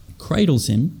 cradles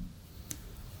him,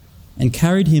 and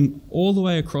carried him all the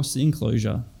way across the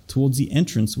enclosure towards the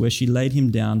entrance where she laid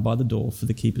him down by the door for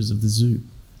the keepers of the zoo.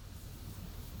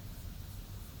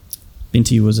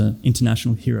 Binti was an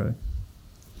international hero.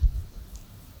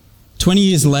 20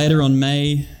 years later, on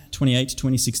May 28,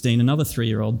 2016, another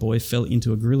 3-year-old boy fell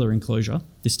into a gorilla enclosure,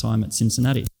 this time at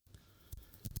Cincinnati.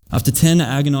 After 10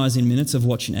 agonising minutes of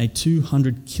watching a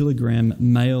 200-kilogram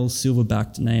male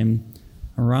silverback named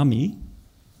Arami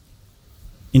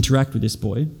interact with this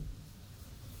boy,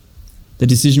 the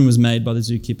decision was made by the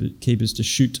zookeepers to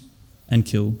shoot and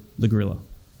kill the gorilla.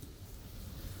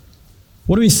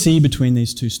 What do we see between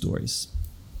these two stories?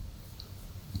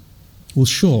 Well,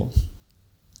 sure,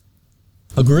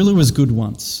 a gorilla was good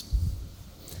once,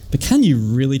 but can you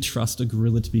really trust a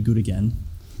gorilla to be good again?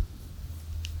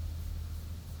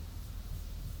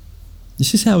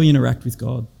 This is how we interact with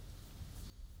God.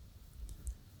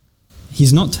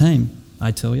 He's not tame,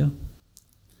 I tell you.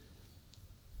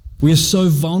 We are so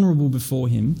vulnerable before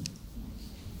him,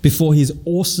 before his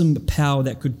awesome power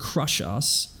that could crush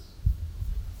us.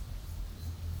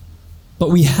 But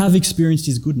we have experienced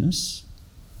his goodness.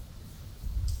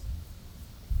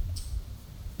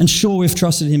 And sure, we've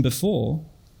trusted him before.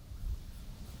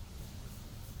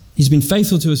 He's been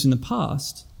faithful to us in the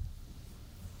past.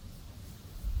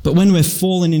 But when we're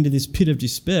fallen into this pit of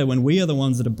despair, when we are the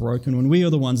ones that are broken, when we are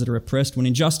the ones that are oppressed, when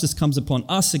injustice comes upon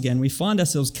us again, we find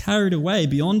ourselves carried away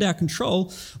beyond our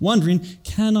control, wondering,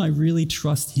 can I really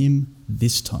trust him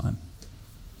this time?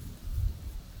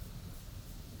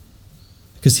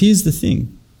 Because here's the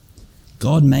thing,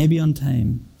 God may be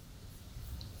untamed,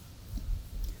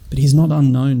 but he's not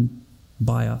unknown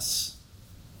by us.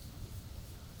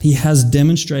 He has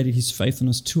demonstrated his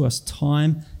faithfulness to us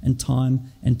time and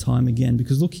time and time again.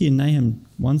 Because look here, Nahum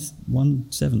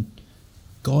 1:7.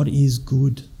 God is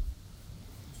good.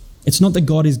 It's not that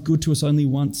God is good to us only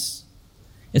once.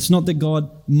 It's not that God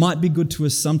might be good to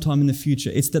us sometime in the future.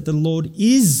 It's that the Lord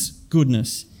is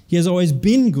goodness. He has always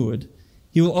been good.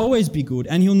 He will always be good,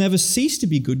 and he'll never cease to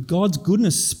be good. God's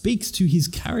goodness speaks to his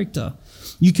character.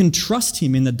 You can trust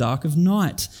him in the dark of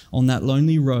night, on that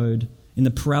lonely road, in the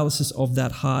paralysis of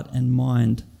that heart and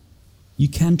mind. You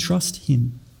can trust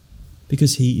him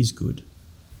because he is good.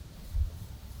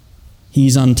 He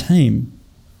is untamed.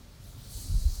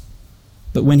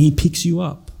 But when he picks you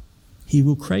up, he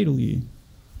will cradle you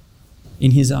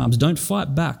in his arms. Don't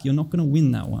fight back. You're not going to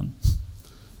win that one.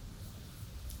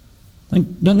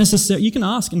 Don't necessarily. You can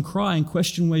ask and cry and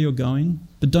question where you're going,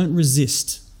 but don't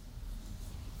resist.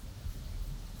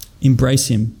 Embrace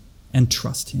him and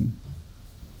trust him.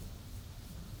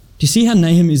 Do you see how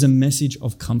Nahum is a message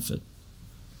of comfort?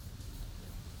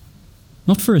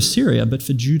 Not for Assyria, but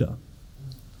for Judah.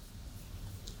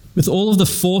 With all of the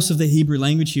force of the Hebrew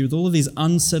language here, with all of these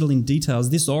unsettling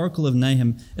details, this oracle of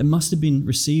Nahum, it must have been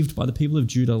received by the people of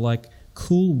Judah like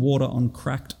cool water on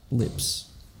cracked lips.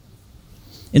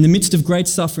 In the midst of great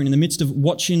suffering, in the midst of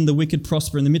watching the wicked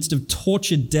prosper, in the midst of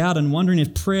tortured doubt and wondering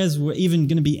if prayers were even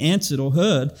going to be answered or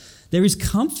heard, there is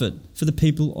comfort for the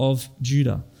people of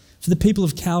Judah, for the people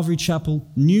of Calvary Chapel,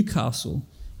 Newcastle,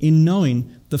 in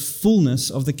knowing the fullness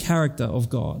of the character of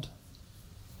God.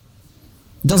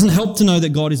 It doesn't help to know that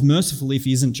God is merciful if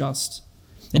he isn't just.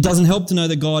 It doesn't help to know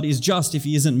that God is just if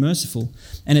he isn't merciful.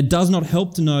 And it does not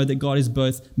help to know that God is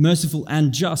both merciful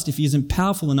and just if he isn't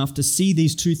powerful enough to see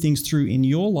these two things through in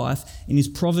your life, in his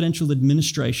providential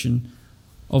administration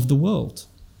of the world.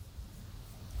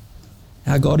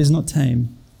 Our God is not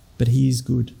tame, but he is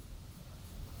good.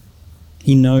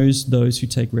 He knows those who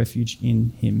take refuge in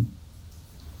him.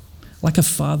 Like a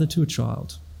father to a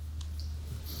child.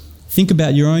 Think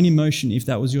about your own emotion if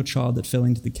that was your child that fell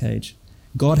into the cage.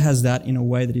 God has that in a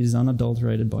way that is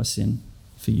unadulterated by sin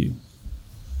for you.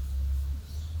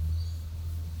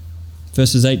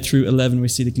 Verses 8 through 11, we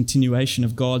see the continuation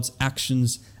of God's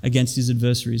actions against his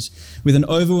adversaries. With an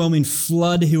overwhelming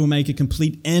flood, he will make a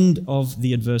complete end of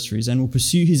the adversaries and will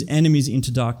pursue his enemies into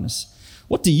darkness.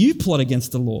 What do you plot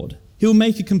against the Lord? He will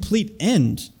make a complete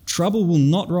end. Trouble will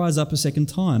not rise up a second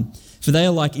time. For they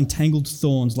are like entangled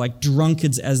thorns, like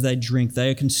drunkards as they drink. They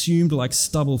are consumed like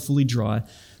stubble fully dry.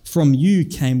 From you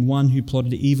came one who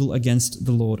plotted evil against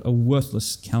the Lord, a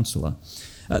worthless counselor.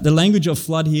 The language of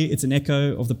flood here, it's an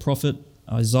echo of the prophet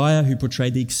Isaiah, who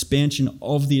portrayed the expansion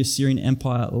of the Assyrian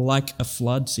Empire like a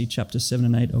flood. See chapter 7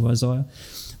 and 8 of Isaiah.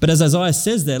 But as Isaiah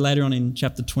says there later on in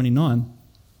chapter 29,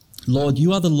 Lord,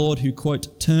 you are the Lord who,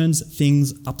 quote, turns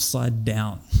things upside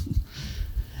down.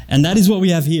 And that is what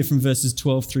we have here from verses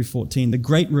 12 through 14, the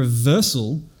great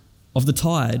reversal of the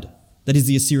tide that is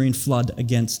the Assyrian flood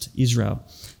against Israel.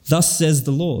 Thus says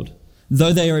the Lord,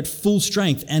 though they are at full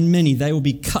strength and many, they will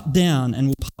be cut down and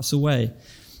will pass away.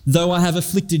 Though I have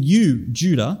afflicted you,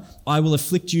 Judah, I will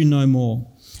afflict you no more.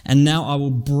 And now I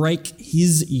will break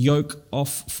his yoke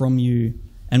off from you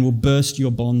and will burst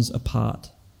your bonds apart.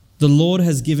 The Lord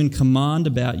has given command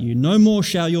about you. No more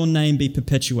shall your name be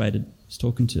perpetuated. He's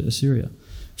talking to Assyria.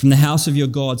 From the house of your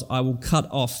gods, I will cut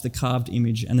off the carved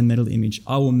image and the metal image.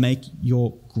 I will make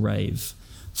your grave,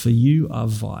 for you are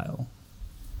vile.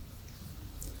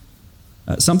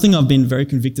 Something I've been very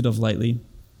convicted of lately,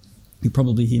 you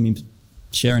probably hear me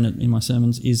sharing it in my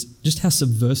sermons, is just how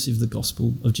subversive the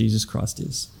gospel of Jesus Christ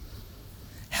is.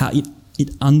 How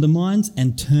it undermines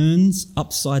and turns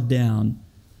upside down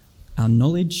our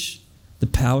knowledge, the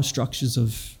power structures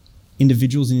of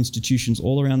individuals and institutions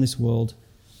all around this world,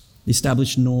 the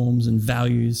established norms and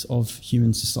values of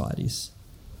human societies.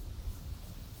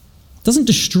 It doesn't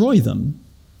destroy them,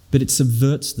 but it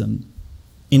subverts them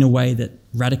in a way that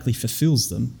radically fulfills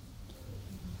them.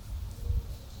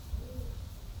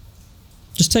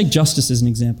 Just take justice as an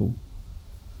example.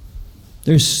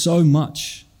 There is so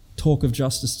much talk of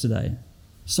justice today.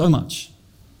 So much.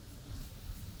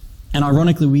 And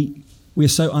ironically, we are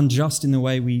so unjust in the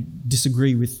way we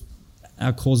disagree with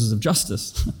our causes of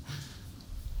justice.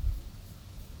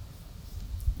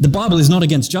 The Bible is not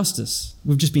against justice.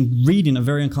 We've just been reading a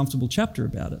very uncomfortable chapter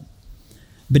about it.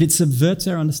 But it subverts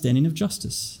our understanding of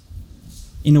justice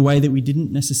in a way that we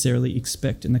didn't necessarily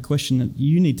expect. And the question that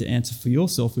you need to answer for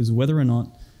yourself is whether or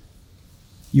not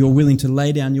you're willing to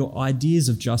lay down your ideas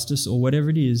of justice or whatever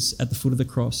it is at the foot of the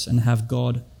cross and have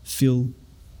God fill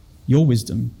your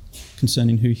wisdom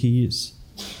concerning who he is.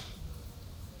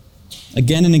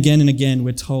 Again and again and again,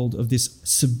 we're told of this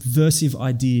subversive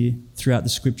idea throughout the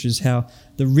scriptures, how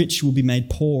the rich will be made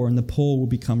poor and the poor will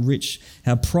become rich,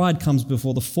 how pride comes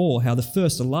before the fall, how the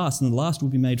first are last and the last will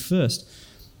be made first,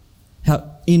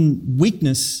 how in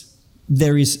weakness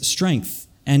there is strength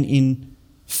and in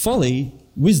folly,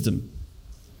 wisdom,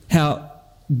 how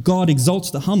God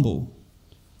exalts the humble,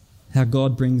 how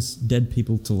God brings dead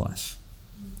people to life.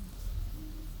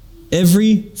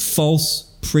 Every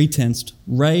false pretense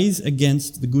raised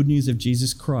against the good news of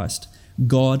Jesus Christ,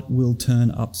 God will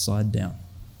turn upside down.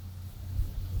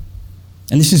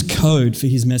 And this is code for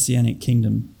his messianic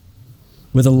kingdom,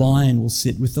 where the lion will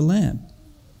sit with the lamb,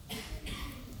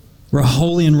 where a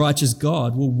holy and righteous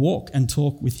God will walk and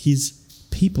talk with his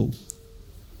people,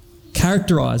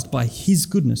 characterized by his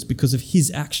goodness because of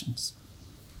his actions,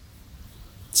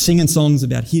 singing songs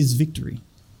about his victory.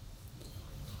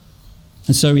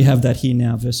 And so we have that here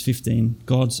now, verse 15,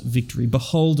 God's victory.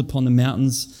 Behold upon the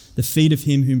mountains the feet of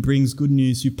him who brings good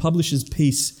news, who publishes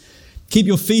peace. Keep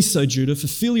your feasts, O Judah,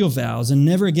 fulfill your vows, and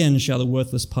never again shall the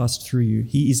worthless pass through you.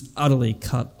 He is utterly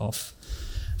cut off.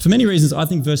 For many reasons, I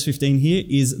think verse 15 here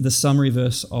is the summary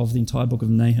verse of the entire book of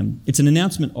Nahum. It's an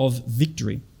announcement of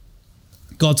victory.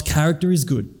 God's character is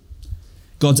good.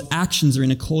 God's actions are in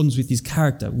accordance with his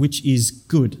character, which is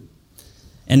good.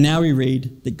 And now we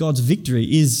read that God's victory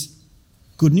is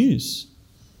good news.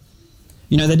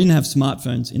 You know, they didn't have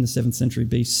smartphones in the 7th century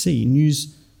BC.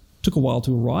 News took a while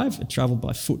to arrive. It travelled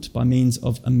by foot by means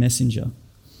of a messenger.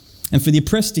 And for the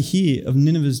oppressed to hear of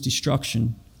Nineveh's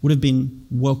destruction would have been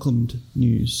welcomed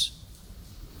news.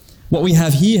 What we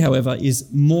have here, however, is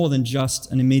more than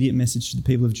just an immediate message to the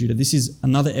people of Judah. This is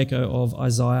another echo of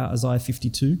Isaiah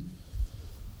 52.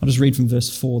 I'll just read from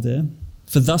verse 4 there.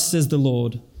 For thus says the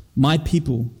Lord, my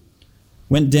people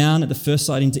went down at the first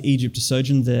sight into Egypt to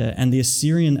sojourn there, and the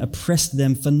Assyrian oppressed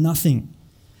them for nothing.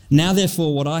 Now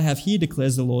therefore what I have here,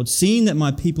 declares the Lord, seeing that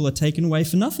my people are taken away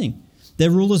for nothing. Their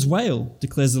rulers wail,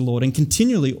 declares the Lord, and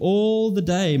continually all the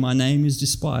day my name is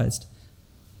despised.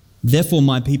 Therefore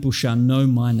my people shall know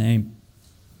my name.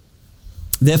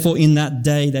 Therefore in that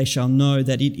day they shall know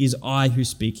that it is I who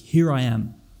speak. Here I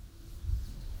am.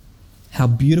 How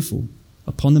beautiful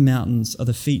upon the mountains are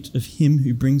the feet of him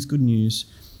who brings good news,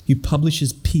 who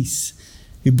publishes peace,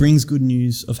 who brings good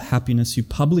news of happiness, who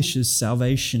publishes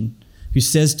salvation, who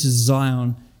says to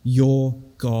Zion, your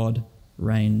God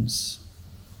reigns.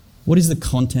 What is the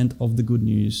content of the good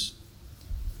news?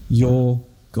 Your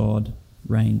God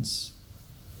reigns.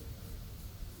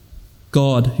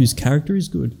 God, whose character is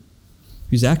good,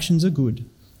 whose actions are good,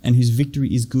 and whose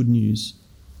victory is good news,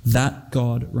 that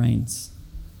God reigns.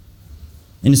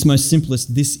 In its most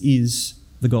simplest, this is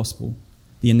the gospel,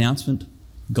 the announcement,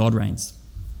 God reigns.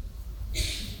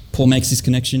 Paul makes this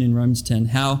connection in Romans 10.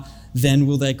 How then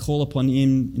will they call upon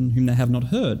him in whom they have not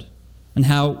heard? And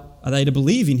how are they to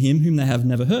believe in him whom they have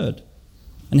never heard?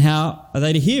 And how are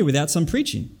they to hear without some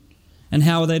preaching? And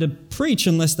how are they to preach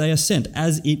unless they are sent?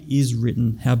 As it is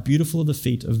written, how beautiful are the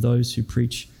feet of those who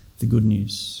preach the good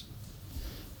news.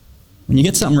 When you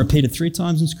get something repeated 3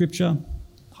 times in Scripture,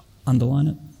 underline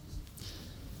it.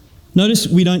 Notice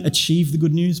we don't achieve the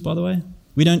good news, by the way.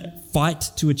 We don't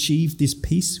fight to achieve this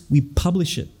peace. We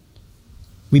publish it.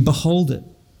 We behold it.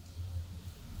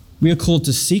 We are called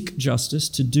to seek justice,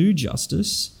 to do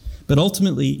justice, but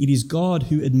ultimately it is God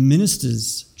who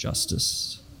administers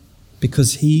justice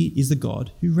because he is the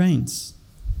God who reigns.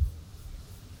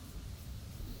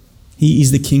 He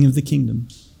is the King of the kingdom.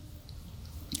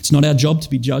 It's not our job to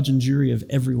be judge and jury of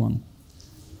everyone,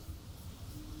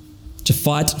 to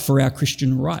fight for our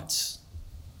Christian rights.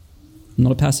 I'm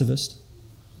not a pacifist.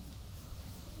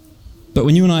 But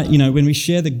when you and I, when we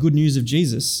share the good news of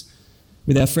Jesus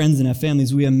with our friends and our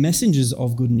families, we are messengers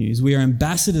of good news. We are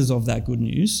ambassadors of that good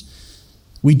news.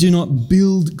 We do not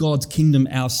build God's kingdom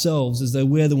ourselves as though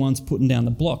we're the ones putting down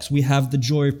the blocks. We have the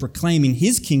joy of proclaiming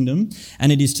his kingdom,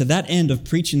 and it is to that end of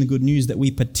preaching the good news that we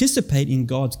participate in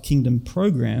God's kingdom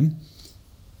program.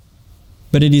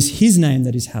 But it is his name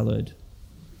that is hallowed.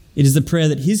 It is the prayer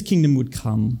that his kingdom would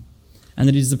come, and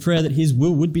it is the prayer that his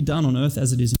will would be done on earth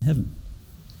as it is in heaven.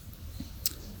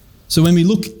 So when we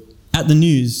look at the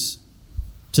news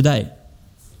today,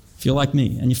 if you're like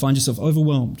me and you find yourself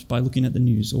overwhelmed by looking at the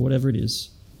news or whatever it is,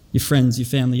 your friends, your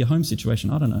family, your home situation,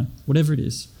 I don't know, whatever it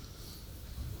is,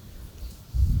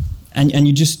 and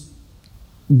you just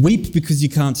weep because you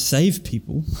can't save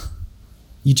people,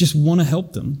 you just want to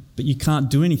help them, but you can't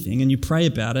do anything, and you pray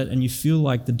about it and you feel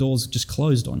like the door's just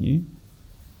closed on you,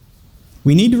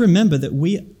 we need to remember that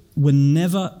we were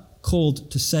never called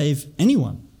to save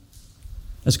anyone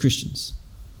as Christians.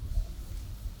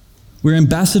 We're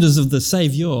ambassadors of the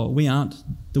Saviour. We aren't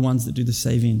the ones that do the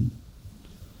saving.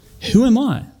 Who am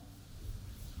I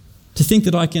to think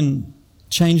that I can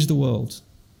change the world?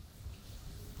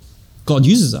 God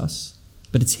uses us,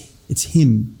 but it's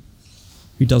him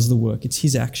who does the work. It's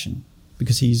his action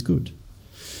because he is good.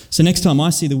 So next time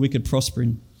I see the wicked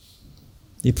prospering,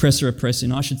 the oppressor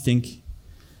oppressing, I should think,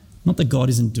 not that God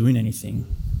isn't doing anything.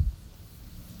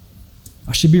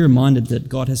 I should be reminded that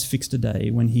God has fixed a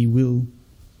day when he will,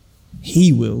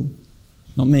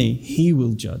 not me, he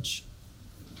will judge.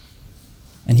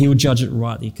 And he will judge it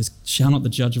rightly, because shall not the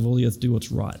judge of all the earth do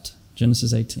what's right?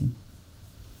 Genesis 18.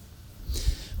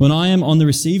 When I am on the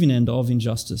receiving end of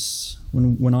injustice,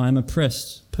 when I am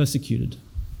oppressed, persecuted,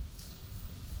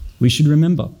 we should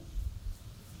remember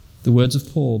the words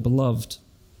of Paul, beloved,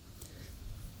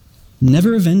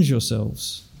 never avenge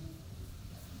yourselves,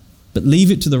 but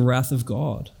leave it to the wrath of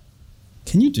God.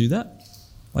 Can you do that?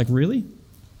 Like, really?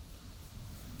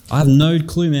 I have no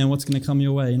clue, man, what's going to come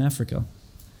your way in Africa.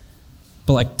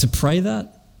 But to pray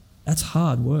that's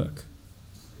hard work.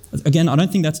 Again, I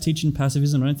don't think that's teaching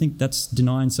pacifism. I don't think that's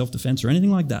denying self-defense or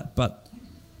anything like that. But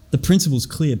the principle's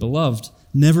clear. Beloved,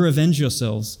 never avenge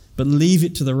yourselves, but leave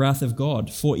it to the wrath of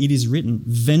God. For it is written,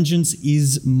 vengeance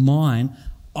is mine,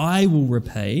 I will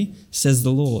repay, says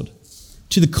the Lord.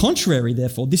 To the contrary,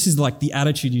 therefore, this is like the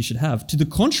attitude you should have. To the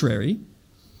contrary,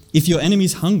 if your enemy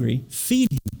is hungry,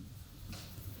 feed him.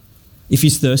 If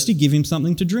he's thirsty, give him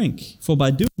something to drink. For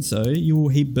by doing so, you will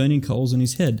heap burning coals on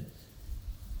his head.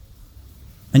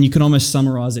 And you can almost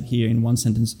summarize it here in one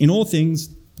sentence. In all things,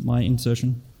 my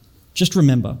insertion, just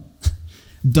remember,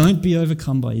 don't be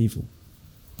overcome by evil,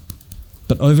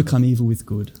 but overcome evil with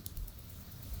good.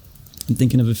 I'm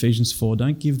thinking of Ephesians 4.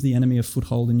 Don't give the enemy a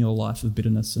foothold in your life of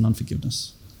bitterness and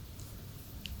unforgiveness.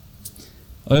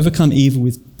 Overcome evil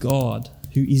with God,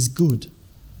 who is good.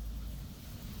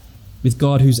 With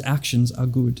God whose actions are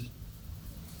good.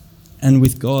 And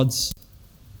with God's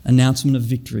announcement of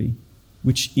victory,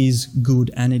 which is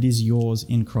good, and it is yours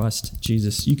in Christ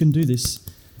Jesus. You can do this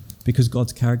because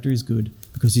God's character is good,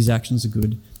 because his actions are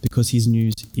good, because his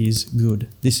news is good.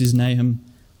 This is Nahum.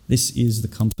 This is the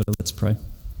Comforter. Let's pray.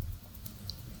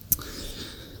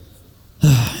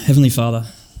 Heavenly Father,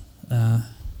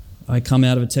 I come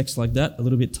out of a text like that a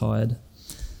little bit tired.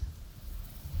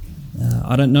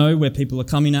 I don't know where people are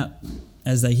coming at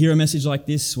as they hear a message like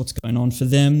this, what's going on for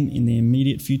them in the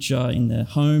immediate future, in their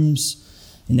homes,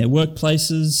 in their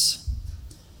workplaces.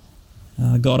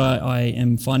 God, I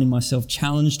am finding myself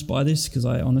challenged by this because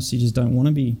I honestly just don't want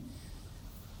to be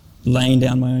laying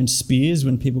down my own spears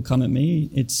when people come at me.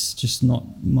 It's just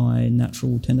not my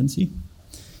natural tendency.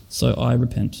 So I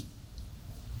repent.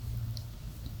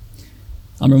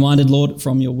 I'm reminded, Lord,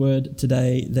 from your word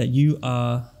today that you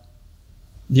are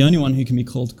the only one who can be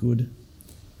called good,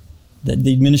 that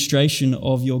the administration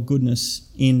of your goodness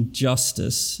in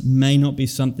justice may not be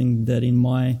something that in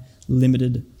my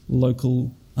limited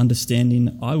local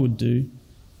understanding I would do,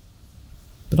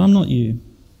 but I'm not you.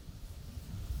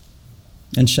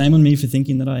 And shame on me for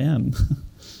thinking that I am,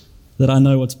 that I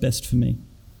know what's best for me.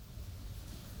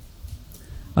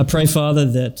 I pray, Father,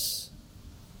 that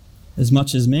as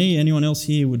much as me, anyone else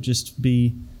here would just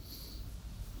be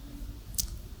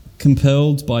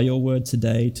compelled by your word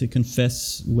today to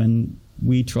confess when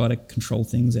we try to control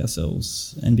things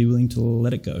ourselves and be willing to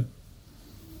let it go.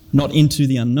 Not into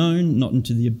the unknown, not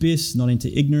into the abyss, not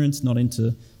into ignorance, not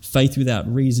into faith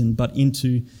without reason, but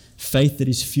into faith that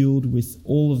is fueled with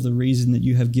all of the reason that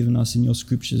you have given us in your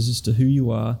scriptures as to who you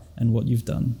are and what you've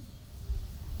done.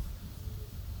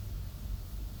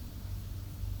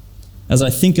 As I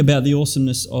think about the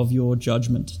awesomeness of your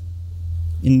judgment,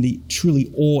 in the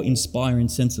truly awe-inspiring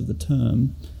sense of the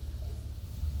term,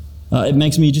 it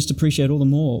makes me just appreciate all the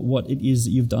more what it is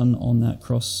that you've done on that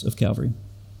cross of Calvary.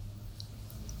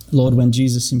 Lord, when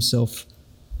Jesus himself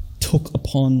took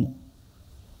upon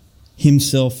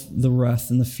himself the wrath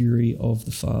and the fury of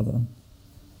the Father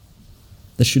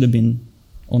that should have been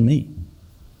on me.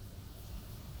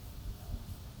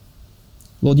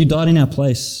 Lord, you died in our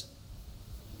place.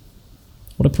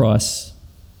 What a price.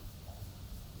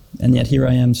 And yet here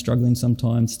I am struggling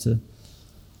sometimes to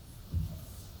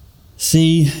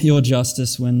see your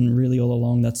justice when really all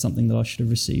along that's something that I should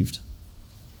have received.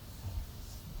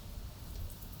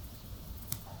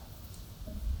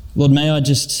 Lord, may I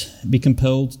just be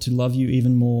compelled to love you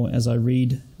even more as I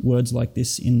read words like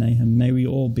this in Nahum. May we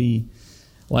all be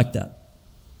like that,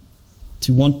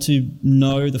 to want to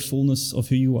know the fullness of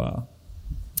who you are,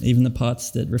 even the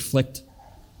parts that reflect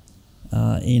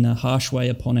in a harsh way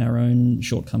upon our own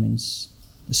shortcomings,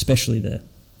 especially there,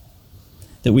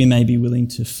 that we may be willing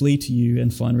to flee to you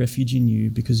and find refuge in you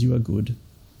because you are good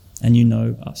and you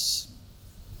know us.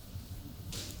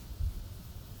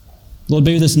 Lord,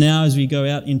 be with us now as we go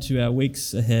out into our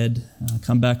weeks ahead,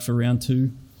 come back for round 2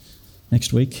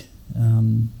 next week.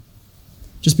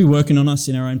 Just be working on us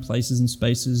in our own places and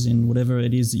spaces in whatever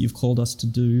it is that you've called us to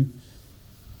do,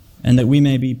 and that we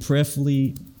may be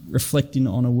prayerfully reflecting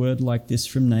on a word like this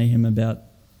from Nahum about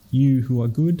you who are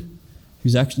good,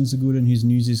 whose actions are good and whose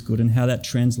news is good, and how that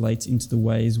translates into the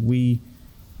ways we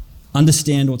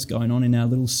understand what's going on in our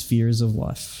little spheres of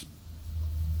life.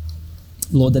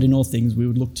 Lord, that in all things we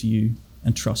would look to you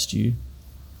and trust you,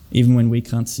 even when we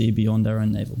can't see beyond our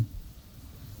own navel.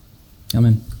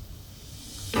 Amen.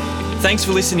 Thanks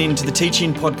for listening to the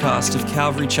teaching podcast of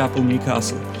Calvary Chapel,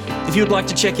 Newcastle. If you would like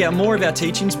to check out more of our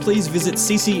teachings, please visit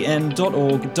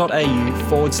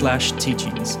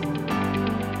ccn.org.au/teachings.